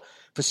still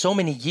for so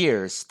many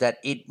years that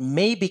it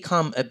may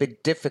become a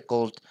bit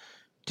difficult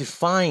to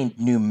find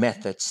new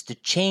methods to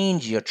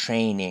change your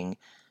training.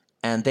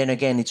 And then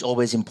again, it's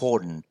always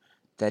important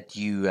that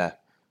you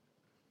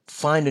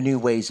find a new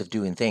ways of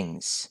doing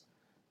things.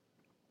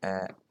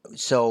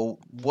 So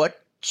what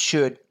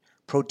should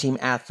pro team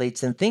athletes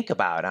then think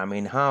about? I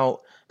mean, because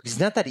it's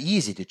not that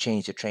easy to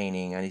change the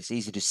training, and it's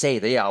easy to say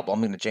that, yeah, I'm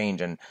going to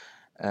change.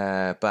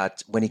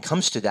 But when it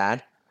comes to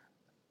that,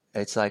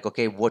 it's like,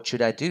 okay, what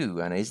should I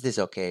do? And is this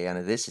okay? And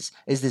is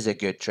this a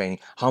good training?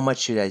 How much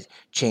should I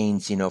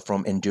change,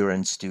 from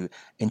endurance to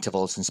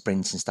intervals and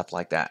sprints and stuff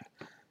like that?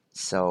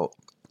 So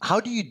how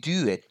do you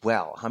do it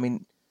well? I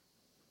mean,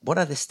 what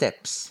are the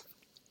steps?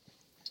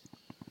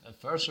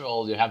 First of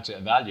all, you have to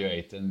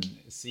evaluate and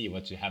see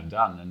what you have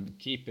done, and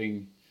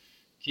keeping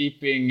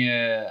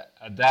a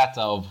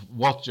data of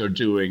what you're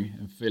doing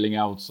and filling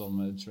out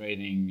some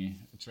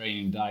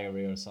training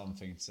diary or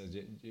something, so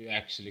you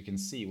actually can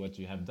see what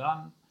you have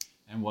done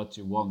and what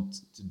you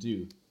want to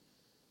do.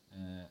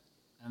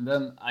 And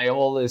then I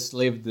always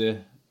lived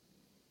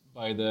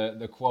by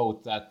the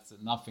quote that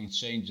nothing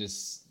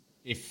changes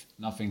if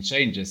nothing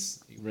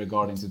changes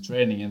regarding to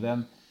training, and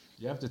then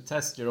you have to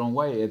test your own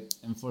way.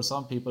 And for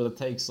some people it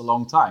takes a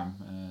long time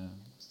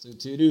to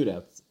do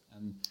that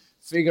and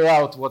figure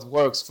out what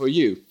works for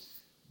you.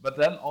 But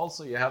then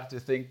also you have to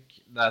think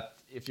that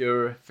if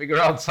you figure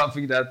out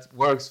something that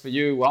works for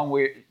you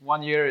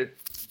 1 year,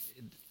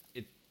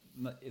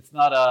 it's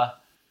not a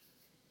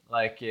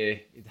like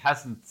it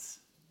hasn't.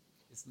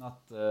 It's not.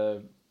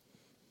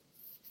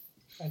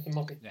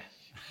 Automatic. Yeah.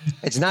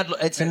 It's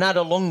not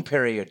a long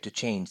period to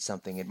change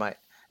something. It might.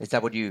 Is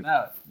that what you?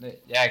 No.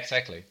 Yeah,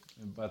 exactly.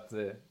 But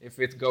if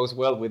it goes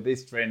well with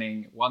this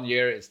training 1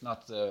 year, it's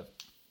not. The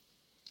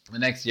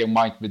next year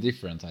might be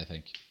different, I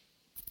think.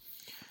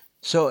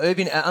 So,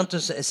 Irvin,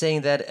 Anton's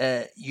saying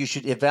that you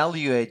should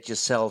evaluate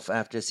yourself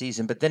after a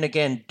season. But then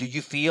again, do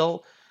you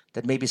feel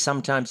that maybe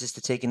sometimes it's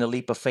taking a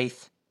leap of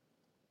faith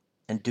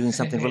and doing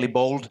something really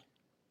bold?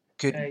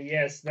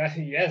 Yes, that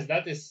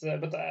is.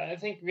 But I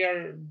think we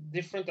are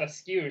different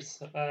as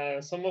skiers.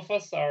 Some of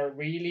us are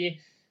really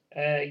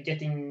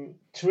getting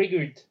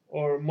triggered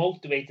or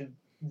motivated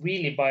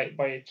really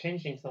by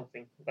changing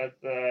something. That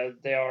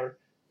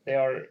they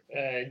are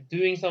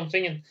doing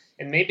something,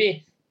 and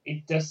maybe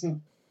it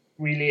doesn't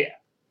really.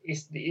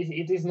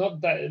 It is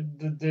not that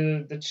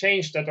the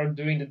change that are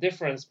doing the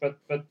difference, but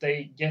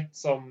they get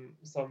some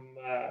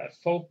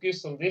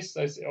focus on this,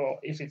 or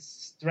if it's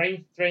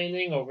strength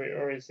training,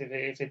 or if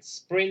it's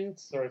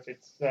sprints, or if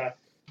it's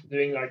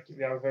doing, like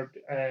we have heard,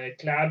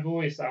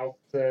 Klæbo is out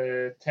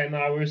 10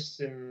 hours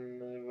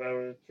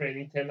in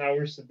training 10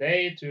 hours a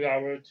day,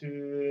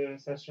 2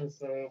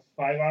 sessions of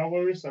 5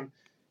 hours, and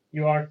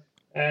you are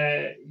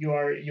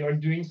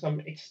doing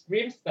some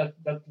extremes that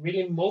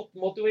really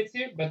motivates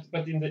you,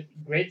 but in the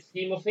great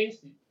scheme of things,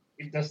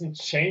 it doesn't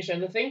change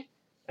anything.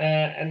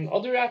 And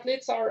other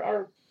athletes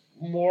are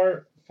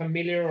more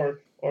familiar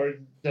or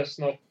does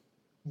not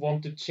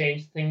want to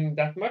change things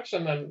that much,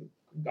 and then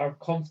are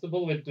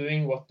comfortable with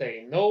doing what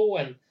they know,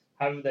 and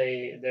have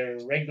their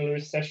regular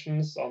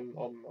sessions on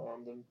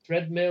the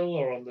treadmill,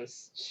 or on the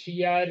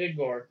skierg,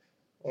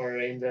 or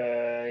in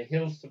the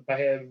hills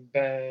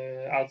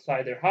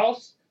outside their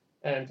house,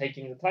 and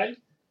taking the time.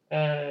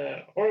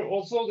 Or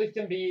also it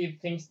can be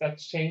things that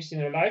changed in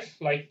your life,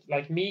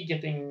 like me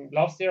getting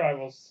last year. I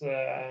was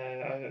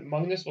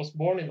Magnus was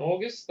born in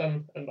August,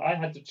 and I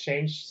had to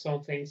change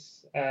some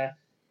things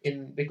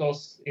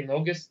because in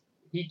August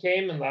he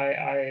came, and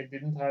I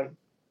didn't have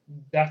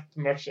that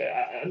much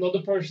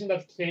another person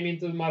that came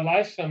into my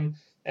life and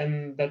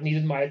that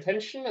needed my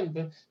attention,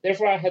 and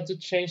therefore I had to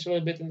change a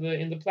little bit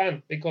in the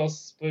plan,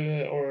 because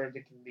or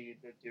it can be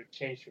that you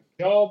change your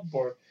job,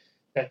 or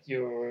that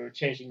you're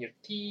changing your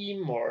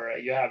team, or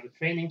you have the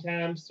training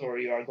camps, or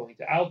you are going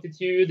to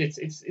altitude.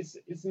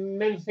 It's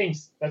many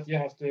things that you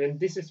have to, and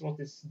this is what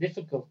is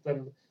difficult,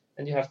 and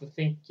you have to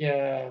think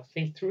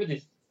through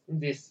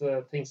these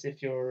things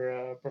if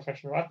you're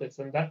professional athletes,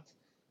 and that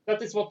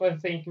is what I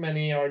think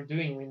many are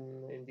doing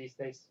in these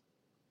days.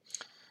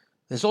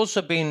 There's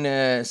also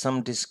been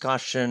some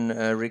discussion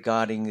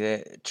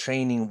regarding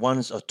training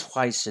once or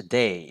twice a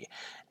day.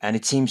 And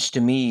it seems to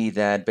me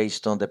that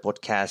based on the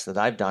podcast that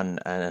I've done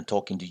and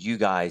talking to you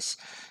guys,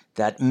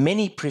 that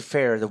many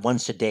prefer the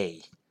once a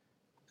day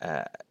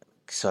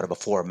sort of a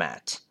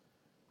format.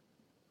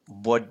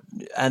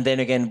 And then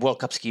again, World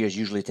Cup skiers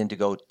usually tend to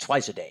go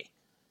twice a day,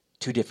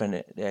 2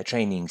 different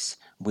trainings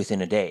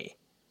within a day.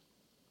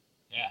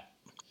 Yeah,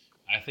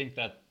 I think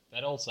that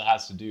also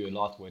has to do a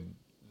lot with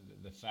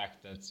the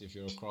fact that if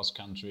you're a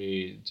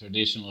cross-country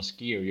traditional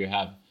skier, you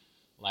have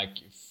like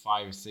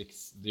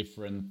 5-6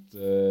 different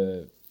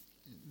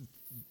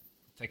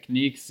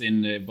techniques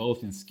in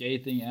both in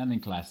skating and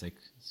in classic.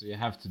 So you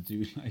have to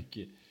do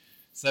like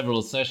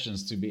several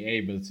sessions to be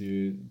able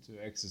to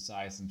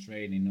exercise and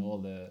train in all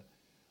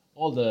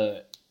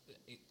the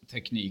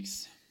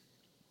techniques.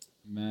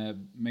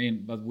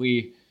 But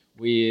we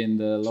in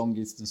the long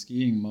distance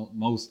skiing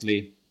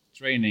mostly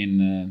train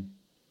in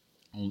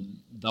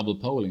on double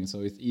poling,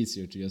 so it's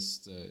easier to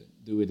just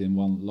do it in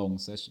one long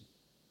session.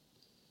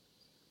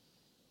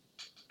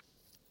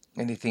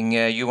 Anything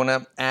you want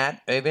to add,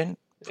 Øyvind,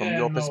 from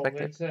your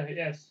perspective?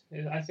 Yes,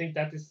 I think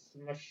that is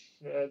much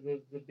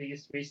the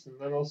biggest reason,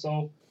 and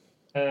also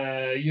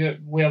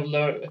we have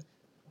learned.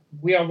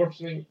 We are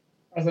working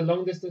as a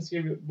long distance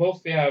skier.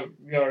 Both we are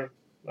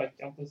like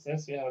Anton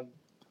says, we have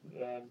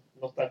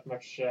not that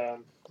much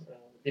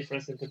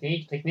difference in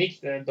technique.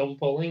 Double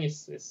poling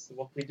is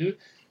what we do,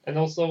 and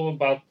also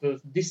about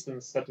the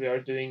distance that we are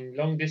doing.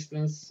 Long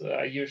distance,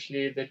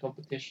 usually the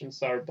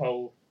competitions are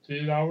about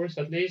 2 hours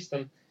at least,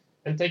 and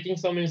taking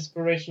some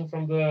inspiration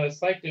from the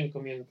cycling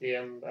community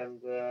and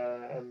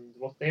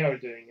what they are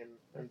doing,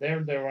 and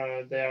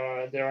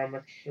there are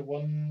much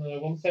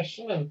one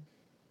session,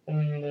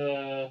 and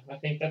I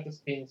think that has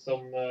been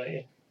some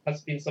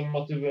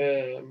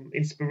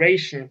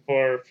inspiration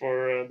for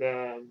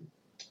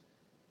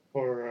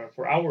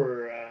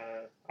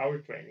our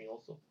training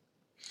also.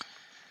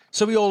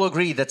 So we all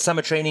agree that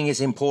summer training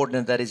is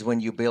important. That is when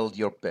you build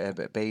your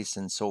base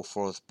and so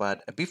forth.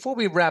 But before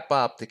we wrap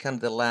up,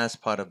 the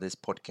last part of this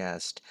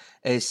podcast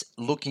is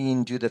looking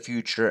into the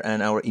future,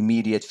 and our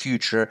immediate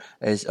future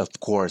is, of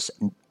course,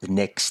 the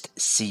next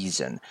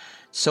season.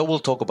 So we'll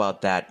talk about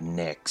that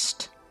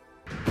next.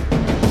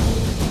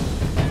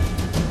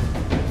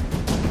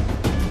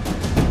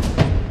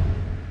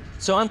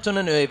 So Anton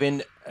and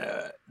Øyvind,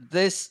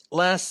 this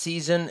last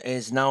season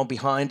is now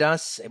behind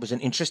us. It was an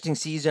interesting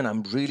season.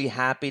 I'm really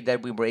happy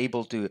that we were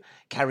able to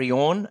carry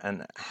on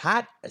and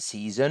had a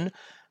season.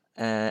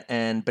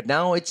 But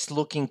now it's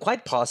looking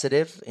quite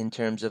positive in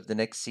terms of the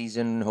next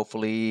season.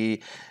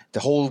 Hopefully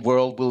the whole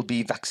world will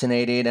be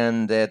vaccinated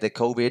and the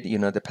COVID,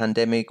 the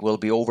pandemic will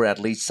be over, at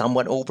least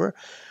somewhat over.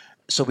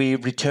 So we're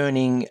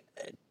returning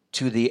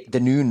to the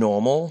new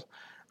normal.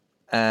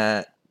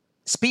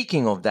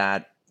 Speaking of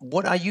that,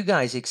 what are you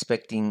guys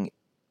expecting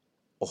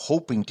or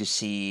hoping to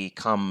see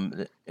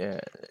come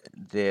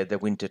the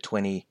winter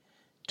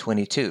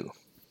 2022?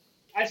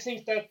 I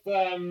think that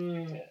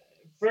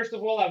first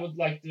of all, I would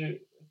like to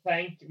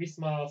thank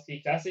Visma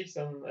Ski Classics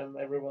and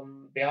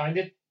everyone behind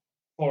it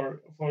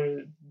for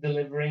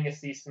delivering a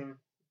season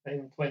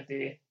in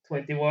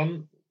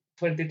 2021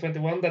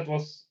 that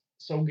was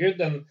so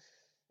good and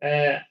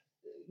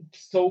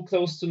so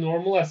close to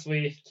normal as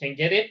we can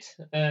get it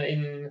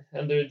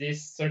under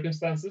these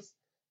circumstances.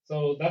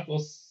 So that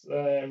was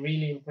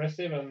really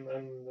impressive and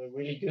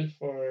really good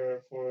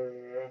for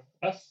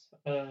us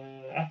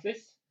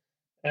athletes.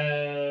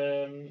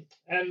 And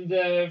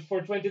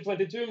for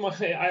 2022,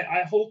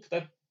 I hope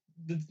that,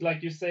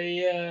 like you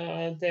say,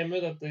 Teemu,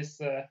 that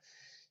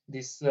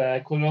this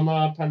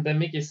corona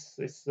pandemic is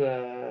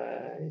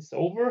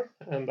over,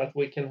 and that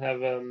we can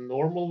have a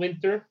normal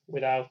winter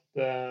without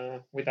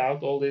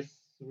all these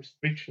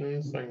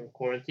restrictions and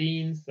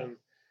quarantines and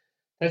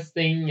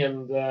testing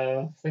and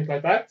things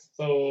like that.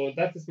 So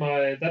that is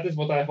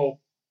what I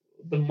hope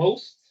the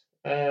most.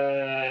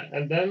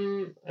 And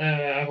then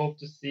I hope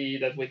to see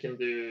that we can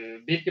do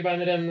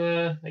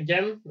Birkebeiner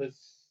again.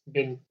 It's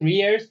been 3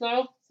 years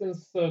now,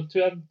 since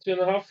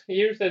 2.5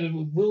 years, and it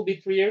will be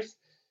 3 years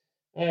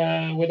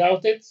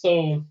without it.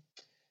 So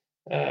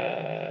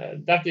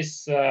that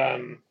is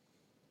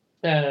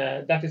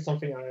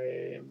something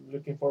I am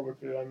looking forward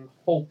to and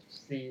hope to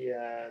see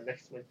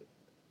next winter.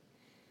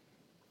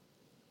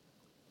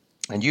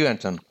 And you,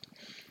 Anton?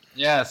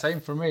 Yeah,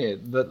 same for me.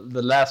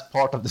 The last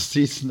part of the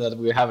season that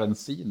we haven't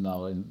seen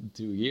now in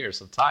 2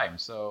 years of time.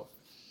 So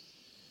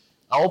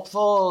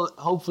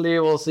hopefully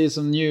we'll see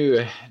some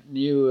new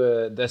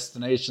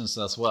destinations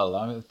as well.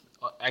 I'm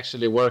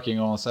actually working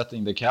on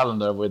setting the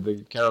calendar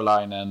with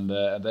Caroline and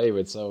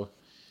David. So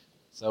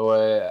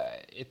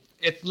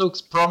it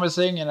looks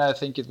promising, and I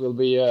think it will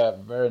be a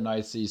very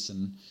nice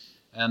season.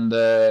 And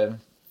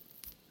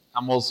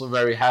I'm also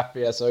very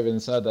happy, as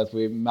Øyvind said, that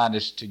we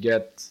managed to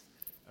get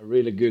a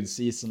really good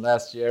season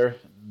last year,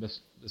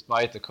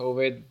 despite the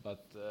COVID.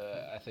 But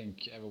I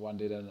think everyone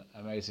did an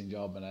amazing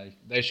job, and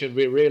they should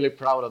be really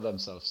proud of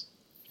themselves.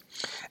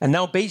 And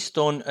now, based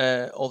on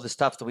all the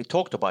stuff that we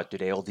talked about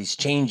today, all these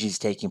changes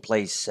taking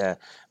place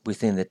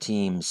within the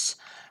teams,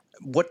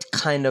 what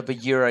kind of a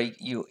year are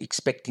you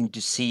expecting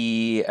to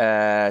see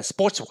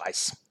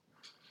sports-wise?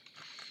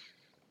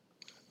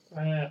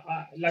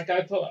 Like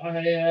I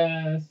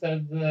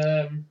said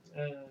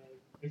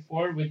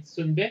before with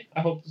Sundby,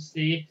 I hope to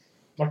see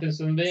Martin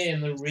Sundby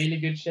in a really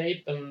good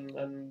shape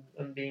and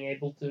being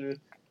able to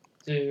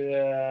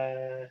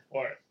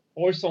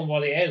or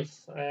somebody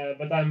else.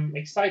 But I'm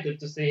excited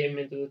to see him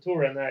into the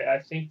tour, and I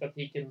think that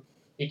he can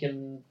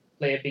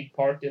play a big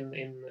part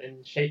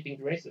in shaping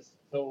the races.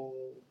 So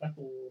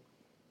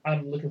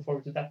I'm looking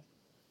forward to that.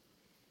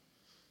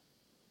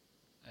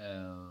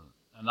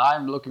 And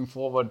I'm looking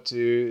forward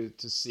to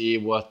see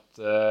what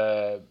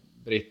Britta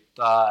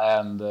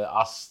and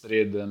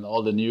Astrid and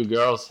all the new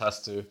girls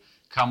has to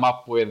come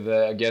up with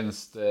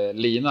against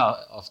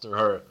Lina after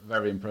her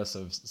very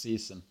impressive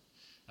season.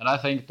 And I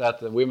think that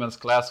the women's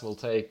class will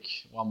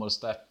take one more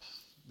step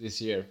this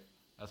year,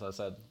 as I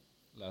said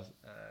a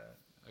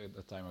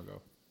time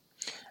ago.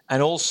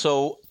 And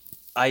also,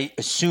 I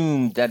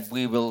assume that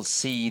we will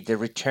see the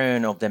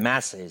return of the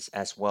masses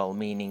as well,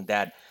 meaning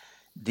that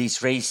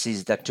these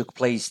races that took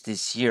place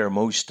this year,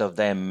 most of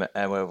them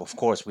were, of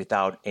course,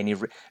 without any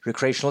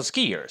recreational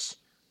skiers,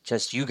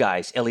 just you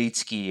guys, elite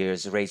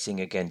skiers, racing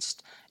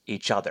against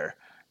each other.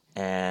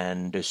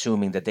 And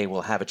assuming that they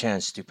will have a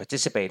chance to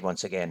participate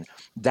once again,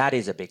 that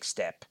is a big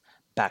step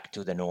back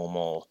to the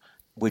normal,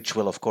 which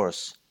will, of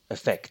course,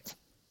 affect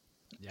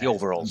the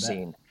overall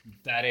scene.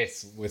 That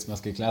is Wisma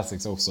Ski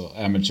Classics also,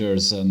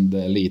 amateurs and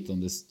elite on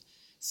this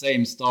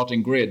same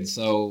starting grid.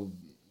 So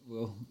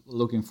we're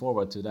looking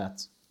forward to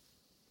that.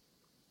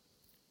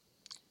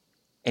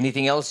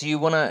 Anything else you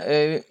want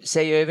to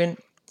say, Irvin,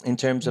 in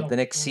terms of the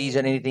next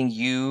season? Anything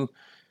you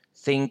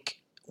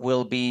think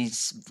will be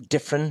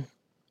different?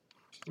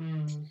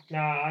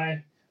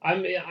 It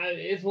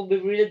will be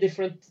really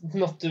different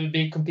not to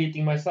be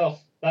competing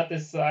myself. That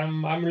is,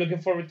 I'm looking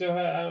forward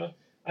to.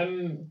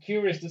 I'm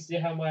curious to see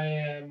how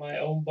my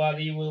own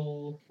body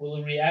will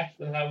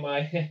react, and how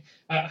my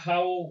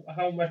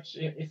how much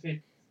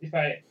if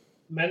I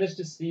manage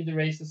to see the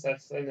races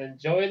and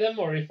enjoy them,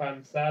 or if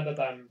I'm sad that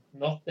I'm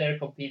not there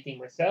competing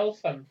myself,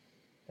 and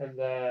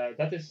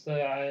that is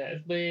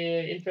it'll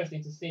be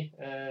interesting to see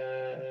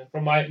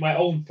from my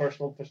own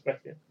personal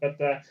perspective.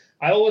 But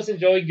I always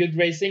enjoy good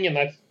racing, and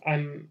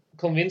I'm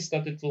convinced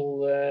that it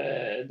will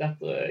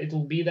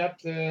be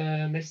that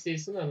next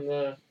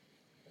season,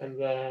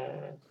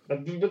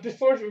 but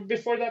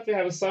before that we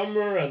have a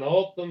summer and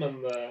autumn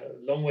and a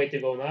long way to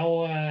go.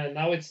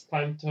 Now it's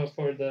time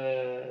for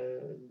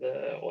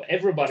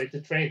everybody to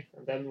train,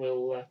 and then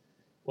we'll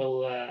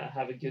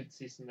have a good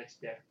season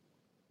next year.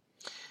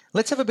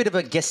 Let's have a bit of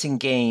a guessing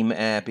game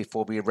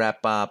before we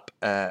wrap up.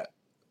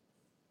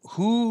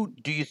 Who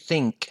do you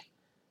think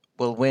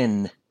will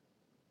win,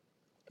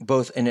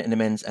 both in the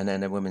men's and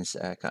in the women's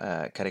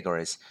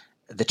categories,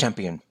 the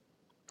champion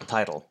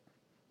title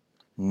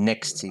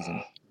next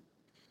season?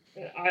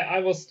 I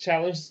was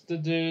challenged to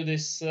do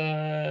this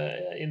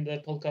in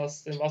the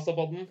podcast in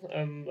Vasapodden,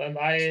 and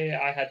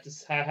I have to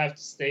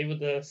stay with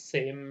the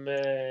same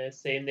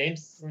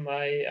names. And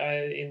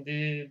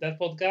in that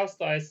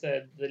podcast I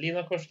said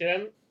Lina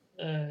Korsgren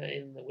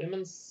in the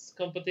women's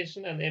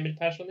competition and Emil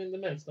Persson in the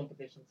men's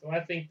competition. So I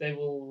think they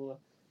will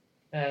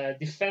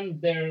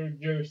defend their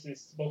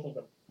jerseys, both of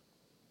them.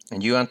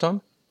 And you,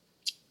 Anton?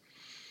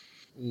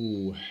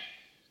 Ooh.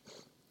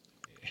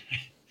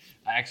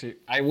 Actually,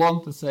 I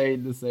want to say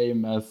the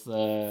same as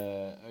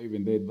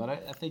Øyvind did, but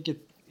I think it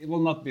will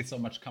not be so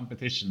much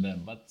competition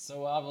then. But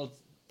so I will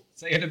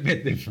say it a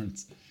bit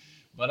different.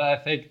 But I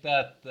think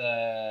that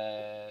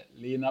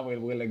Lina will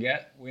win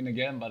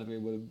again, but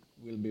it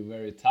will be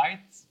very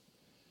tight.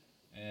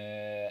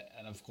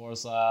 And of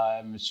course,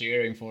 I'm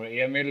cheering for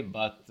Emil,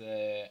 but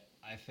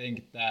I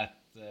think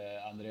that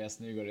Andreas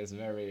Nygård is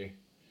very,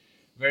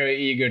 very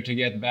eager to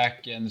get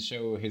back and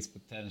show his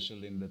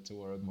potential in the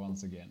tour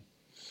once again.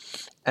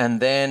 And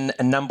then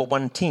a number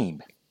one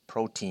team,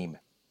 pro team,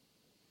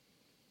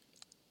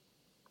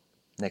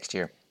 next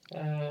year.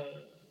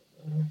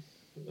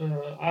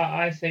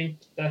 I think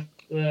that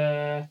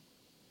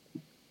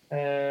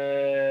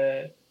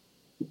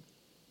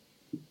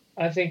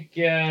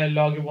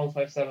Lager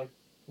 157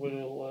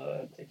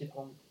 will take it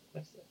home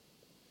next year.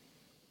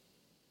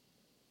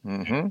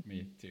 Mm-hmm.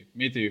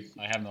 Me too.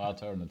 I have no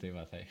alternative,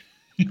 I think.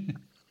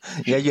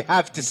 Yeah, you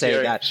have to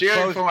say that.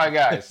 Cheering for my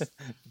guys.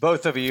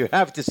 Both of you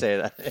have to say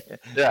that.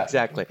 Yeah.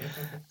 Exactly.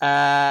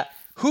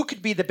 Who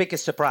could be the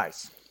biggest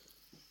surprise?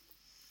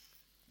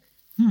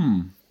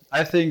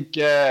 I think,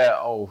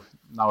 now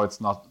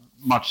it's not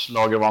much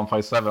Lager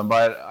 157,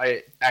 but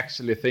I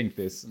actually think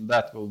this, and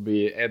that will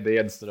be Eddie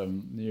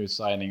Edström, new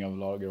signing of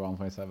Lager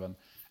 157,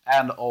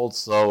 and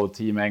also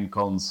Team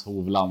Encon's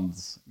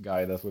Hovland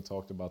guy that we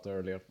talked about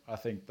earlier. I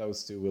think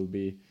those two will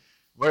be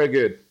very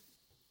good.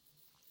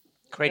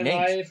 Great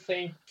names. I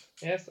think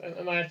yes,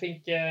 and I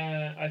think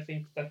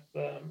that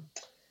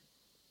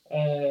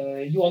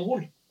Johan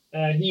Hoel,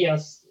 he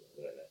has,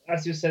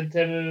 as you said,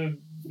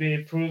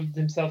 proved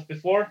himself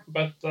before,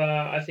 but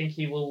I think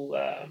he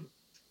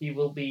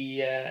will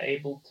be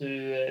able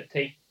to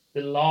take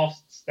the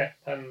last step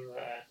and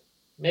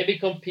maybe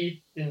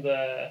compete in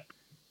the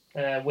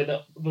with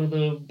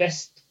the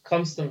best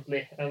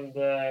constantly, and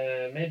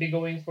maybe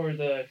going for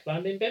the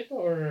climbing bib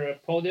or a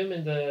podium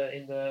in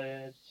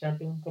the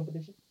champion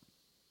competition.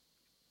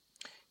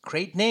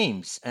 Great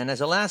names. And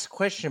as a last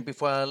question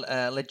before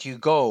I let you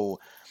go,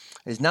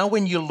 is now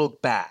when you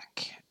look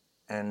back,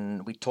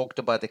 and we talked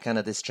about the kind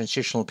of this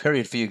transitional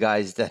period for you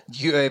guys that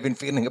you have been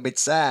feeling a bit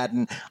sad,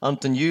 and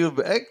Anton, you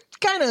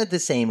kind of the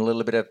same, a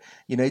little bit of,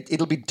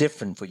 it'll be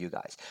different for you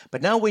guys.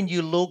 But now when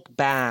you look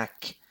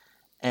back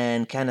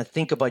and kind of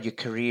think about your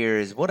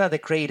careers, what are the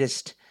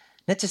greatest,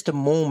 not just a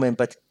moment,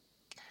 but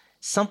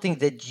something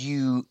that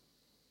you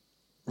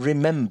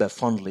remember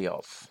fondly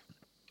of?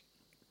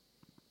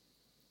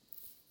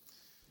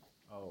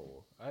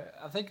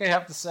 I think I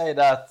have to say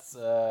that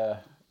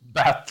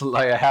battle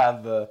I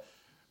had,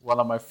 one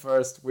of my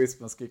first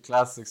Wismanski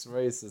Classics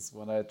races,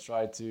 when I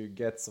tried to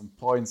get some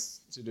points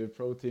to the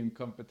pro team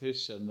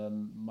competition,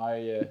 and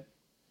my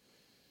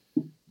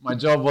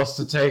job was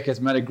to take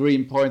as many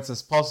green points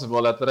as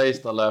possible at the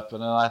Reistadløpet,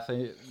 and I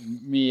think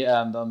me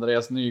and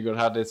Andreas Nygård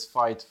had this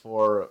fight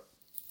for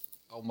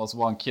almost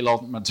 1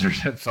 kilometer,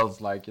 it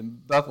felt like,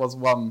 and that was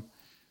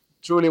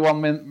truly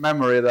one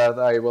memory that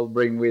I will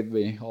bring with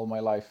me all my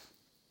life.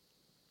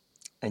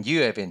 And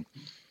you, Evan?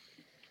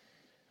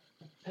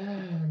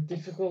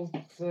 Difficult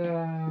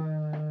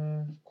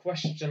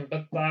question,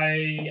 but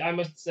I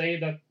must say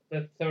that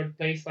the third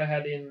place I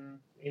had in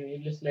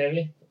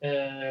Ylläs-Levi,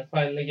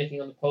 finally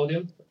getting on the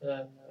podium,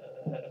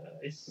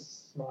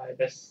 is my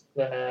best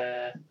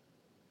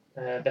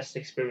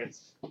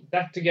experience.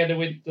 That together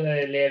with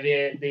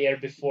Levi the year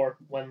before,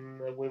 when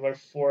we were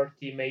 4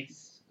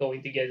 teammates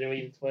going together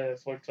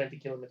for 20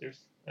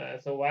 kilometers.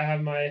 So I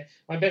have my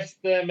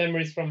best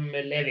memories from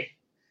Levi.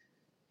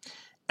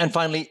 And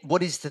finally,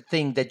 what is the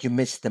thing that you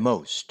miss the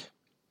most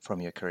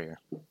from your career?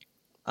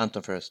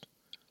 Anton first.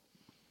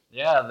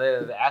 Yeah,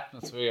 the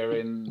atmosphere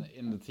in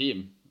the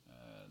team.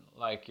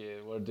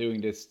 We're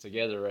doing this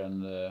together,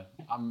 and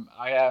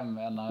I am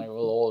and I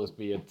will always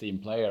be a team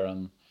player,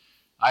 and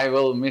I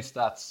will miss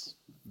that,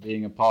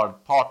 being a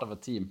part of a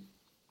team.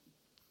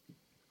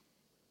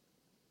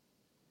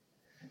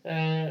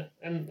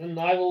 And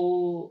I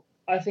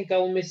think I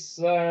will miss.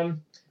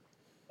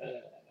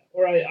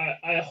 Or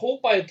I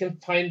hope I can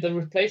find a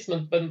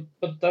replacement,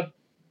 but that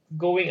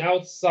going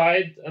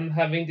outside and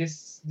having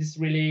this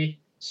really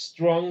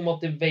strong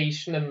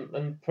motivation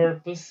and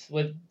purpose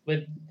with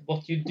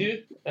what you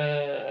do,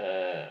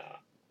 to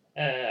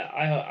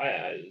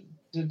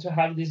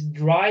have this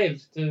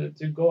drive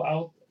to go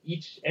out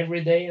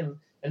every day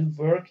and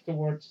work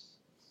towards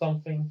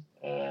something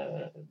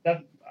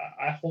that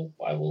I hope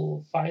I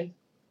will find,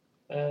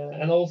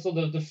 and also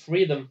the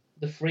freedom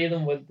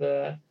with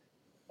the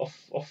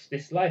of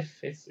this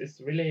life is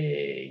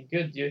really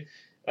good. You,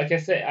 like I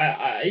say,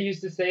 I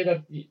used to say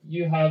that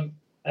you have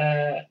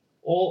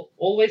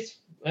always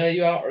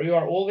you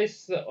are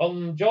always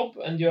on job,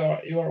 and you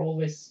are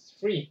always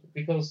free,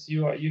 because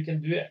you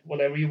can do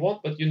whatever you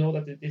want, but you know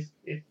that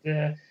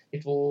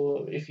it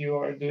will, if you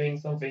are doing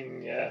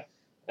something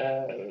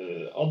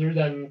other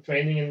than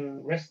training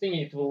and resting,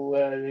 it will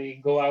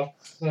go out.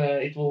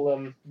 It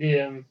will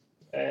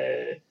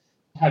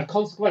have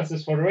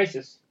consequences for the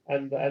races,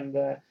 and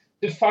to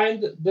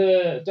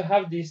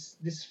have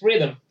this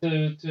freedom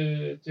to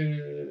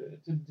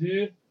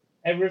do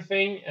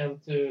everything, and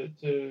to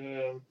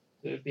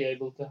be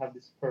able to have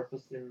this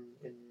purpose in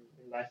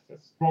life, a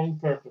strong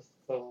purpose.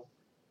 So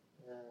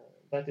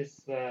that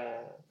is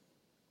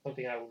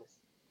something I will miss.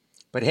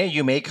 But hey,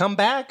 you may come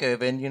back,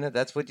 Evan.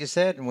 That's what you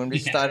said when we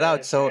start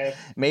out. So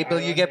maybe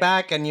you get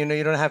back, and you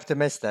don't have to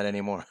miss that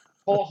anymore.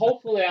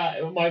 Hopefully,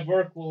 my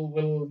work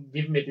will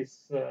give me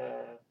this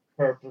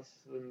purpose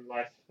in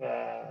life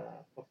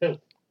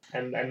fulfilled,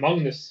 and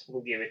Magnus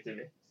will give it to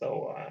me.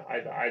 So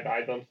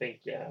I don't think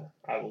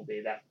I will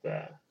be that.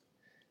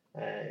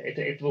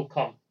 It will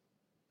come.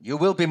 You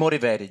will be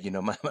motivated,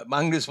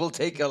 Magnus will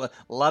take a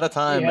lot of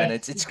time, and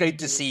it's great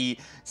to see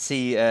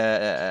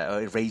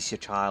raise your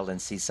child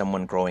and see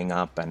someone growing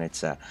up, and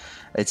it's the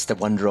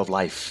wonder of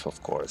life,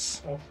 of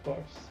course. Of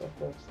course,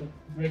 the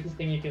greatest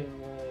thing you can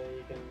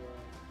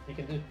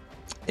do.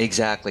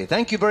 Exactly.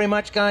 Thank you very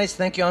much, guys.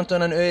 Thank you,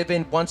 Anton and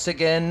Øyvind, once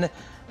again,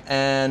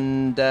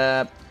 and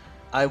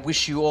I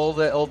wish you all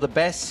the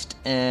best,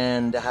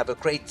 and have a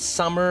great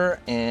summer,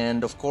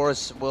 and of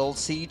course we'll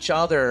see each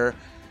other.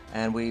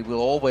 And we will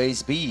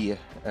always be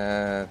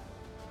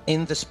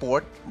in the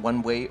sport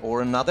one way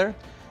or another.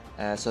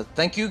 So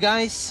thank you,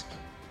 guys.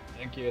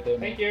 Thank you, Demi.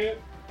 Thank you.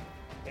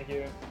 Thank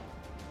you.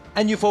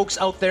 And you folks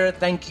out there,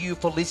 thank you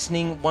for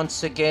listening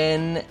once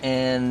again.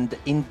 And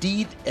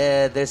indeed,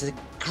 there's a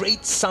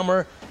great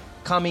summer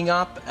coming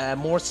up.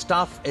 More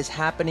stuff is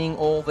happening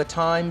all the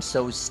time,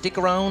 so stick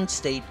around,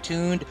 stay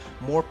tuned.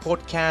 More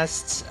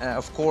podcasts,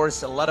 of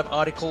course, a lot of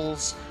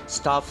articles,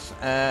 stuff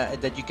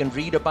that you can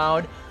read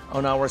about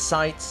on our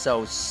site.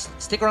 So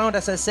stick around,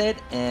 as I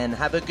said, and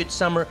have a good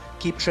summer.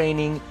 Keep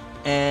training,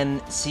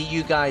 and see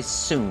you guys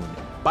soon.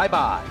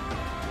 Bye-bye.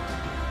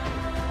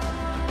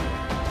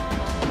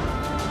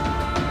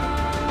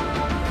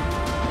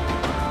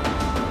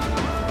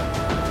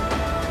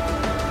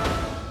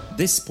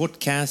 This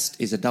podcast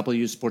is a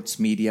W Sports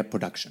Media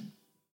production.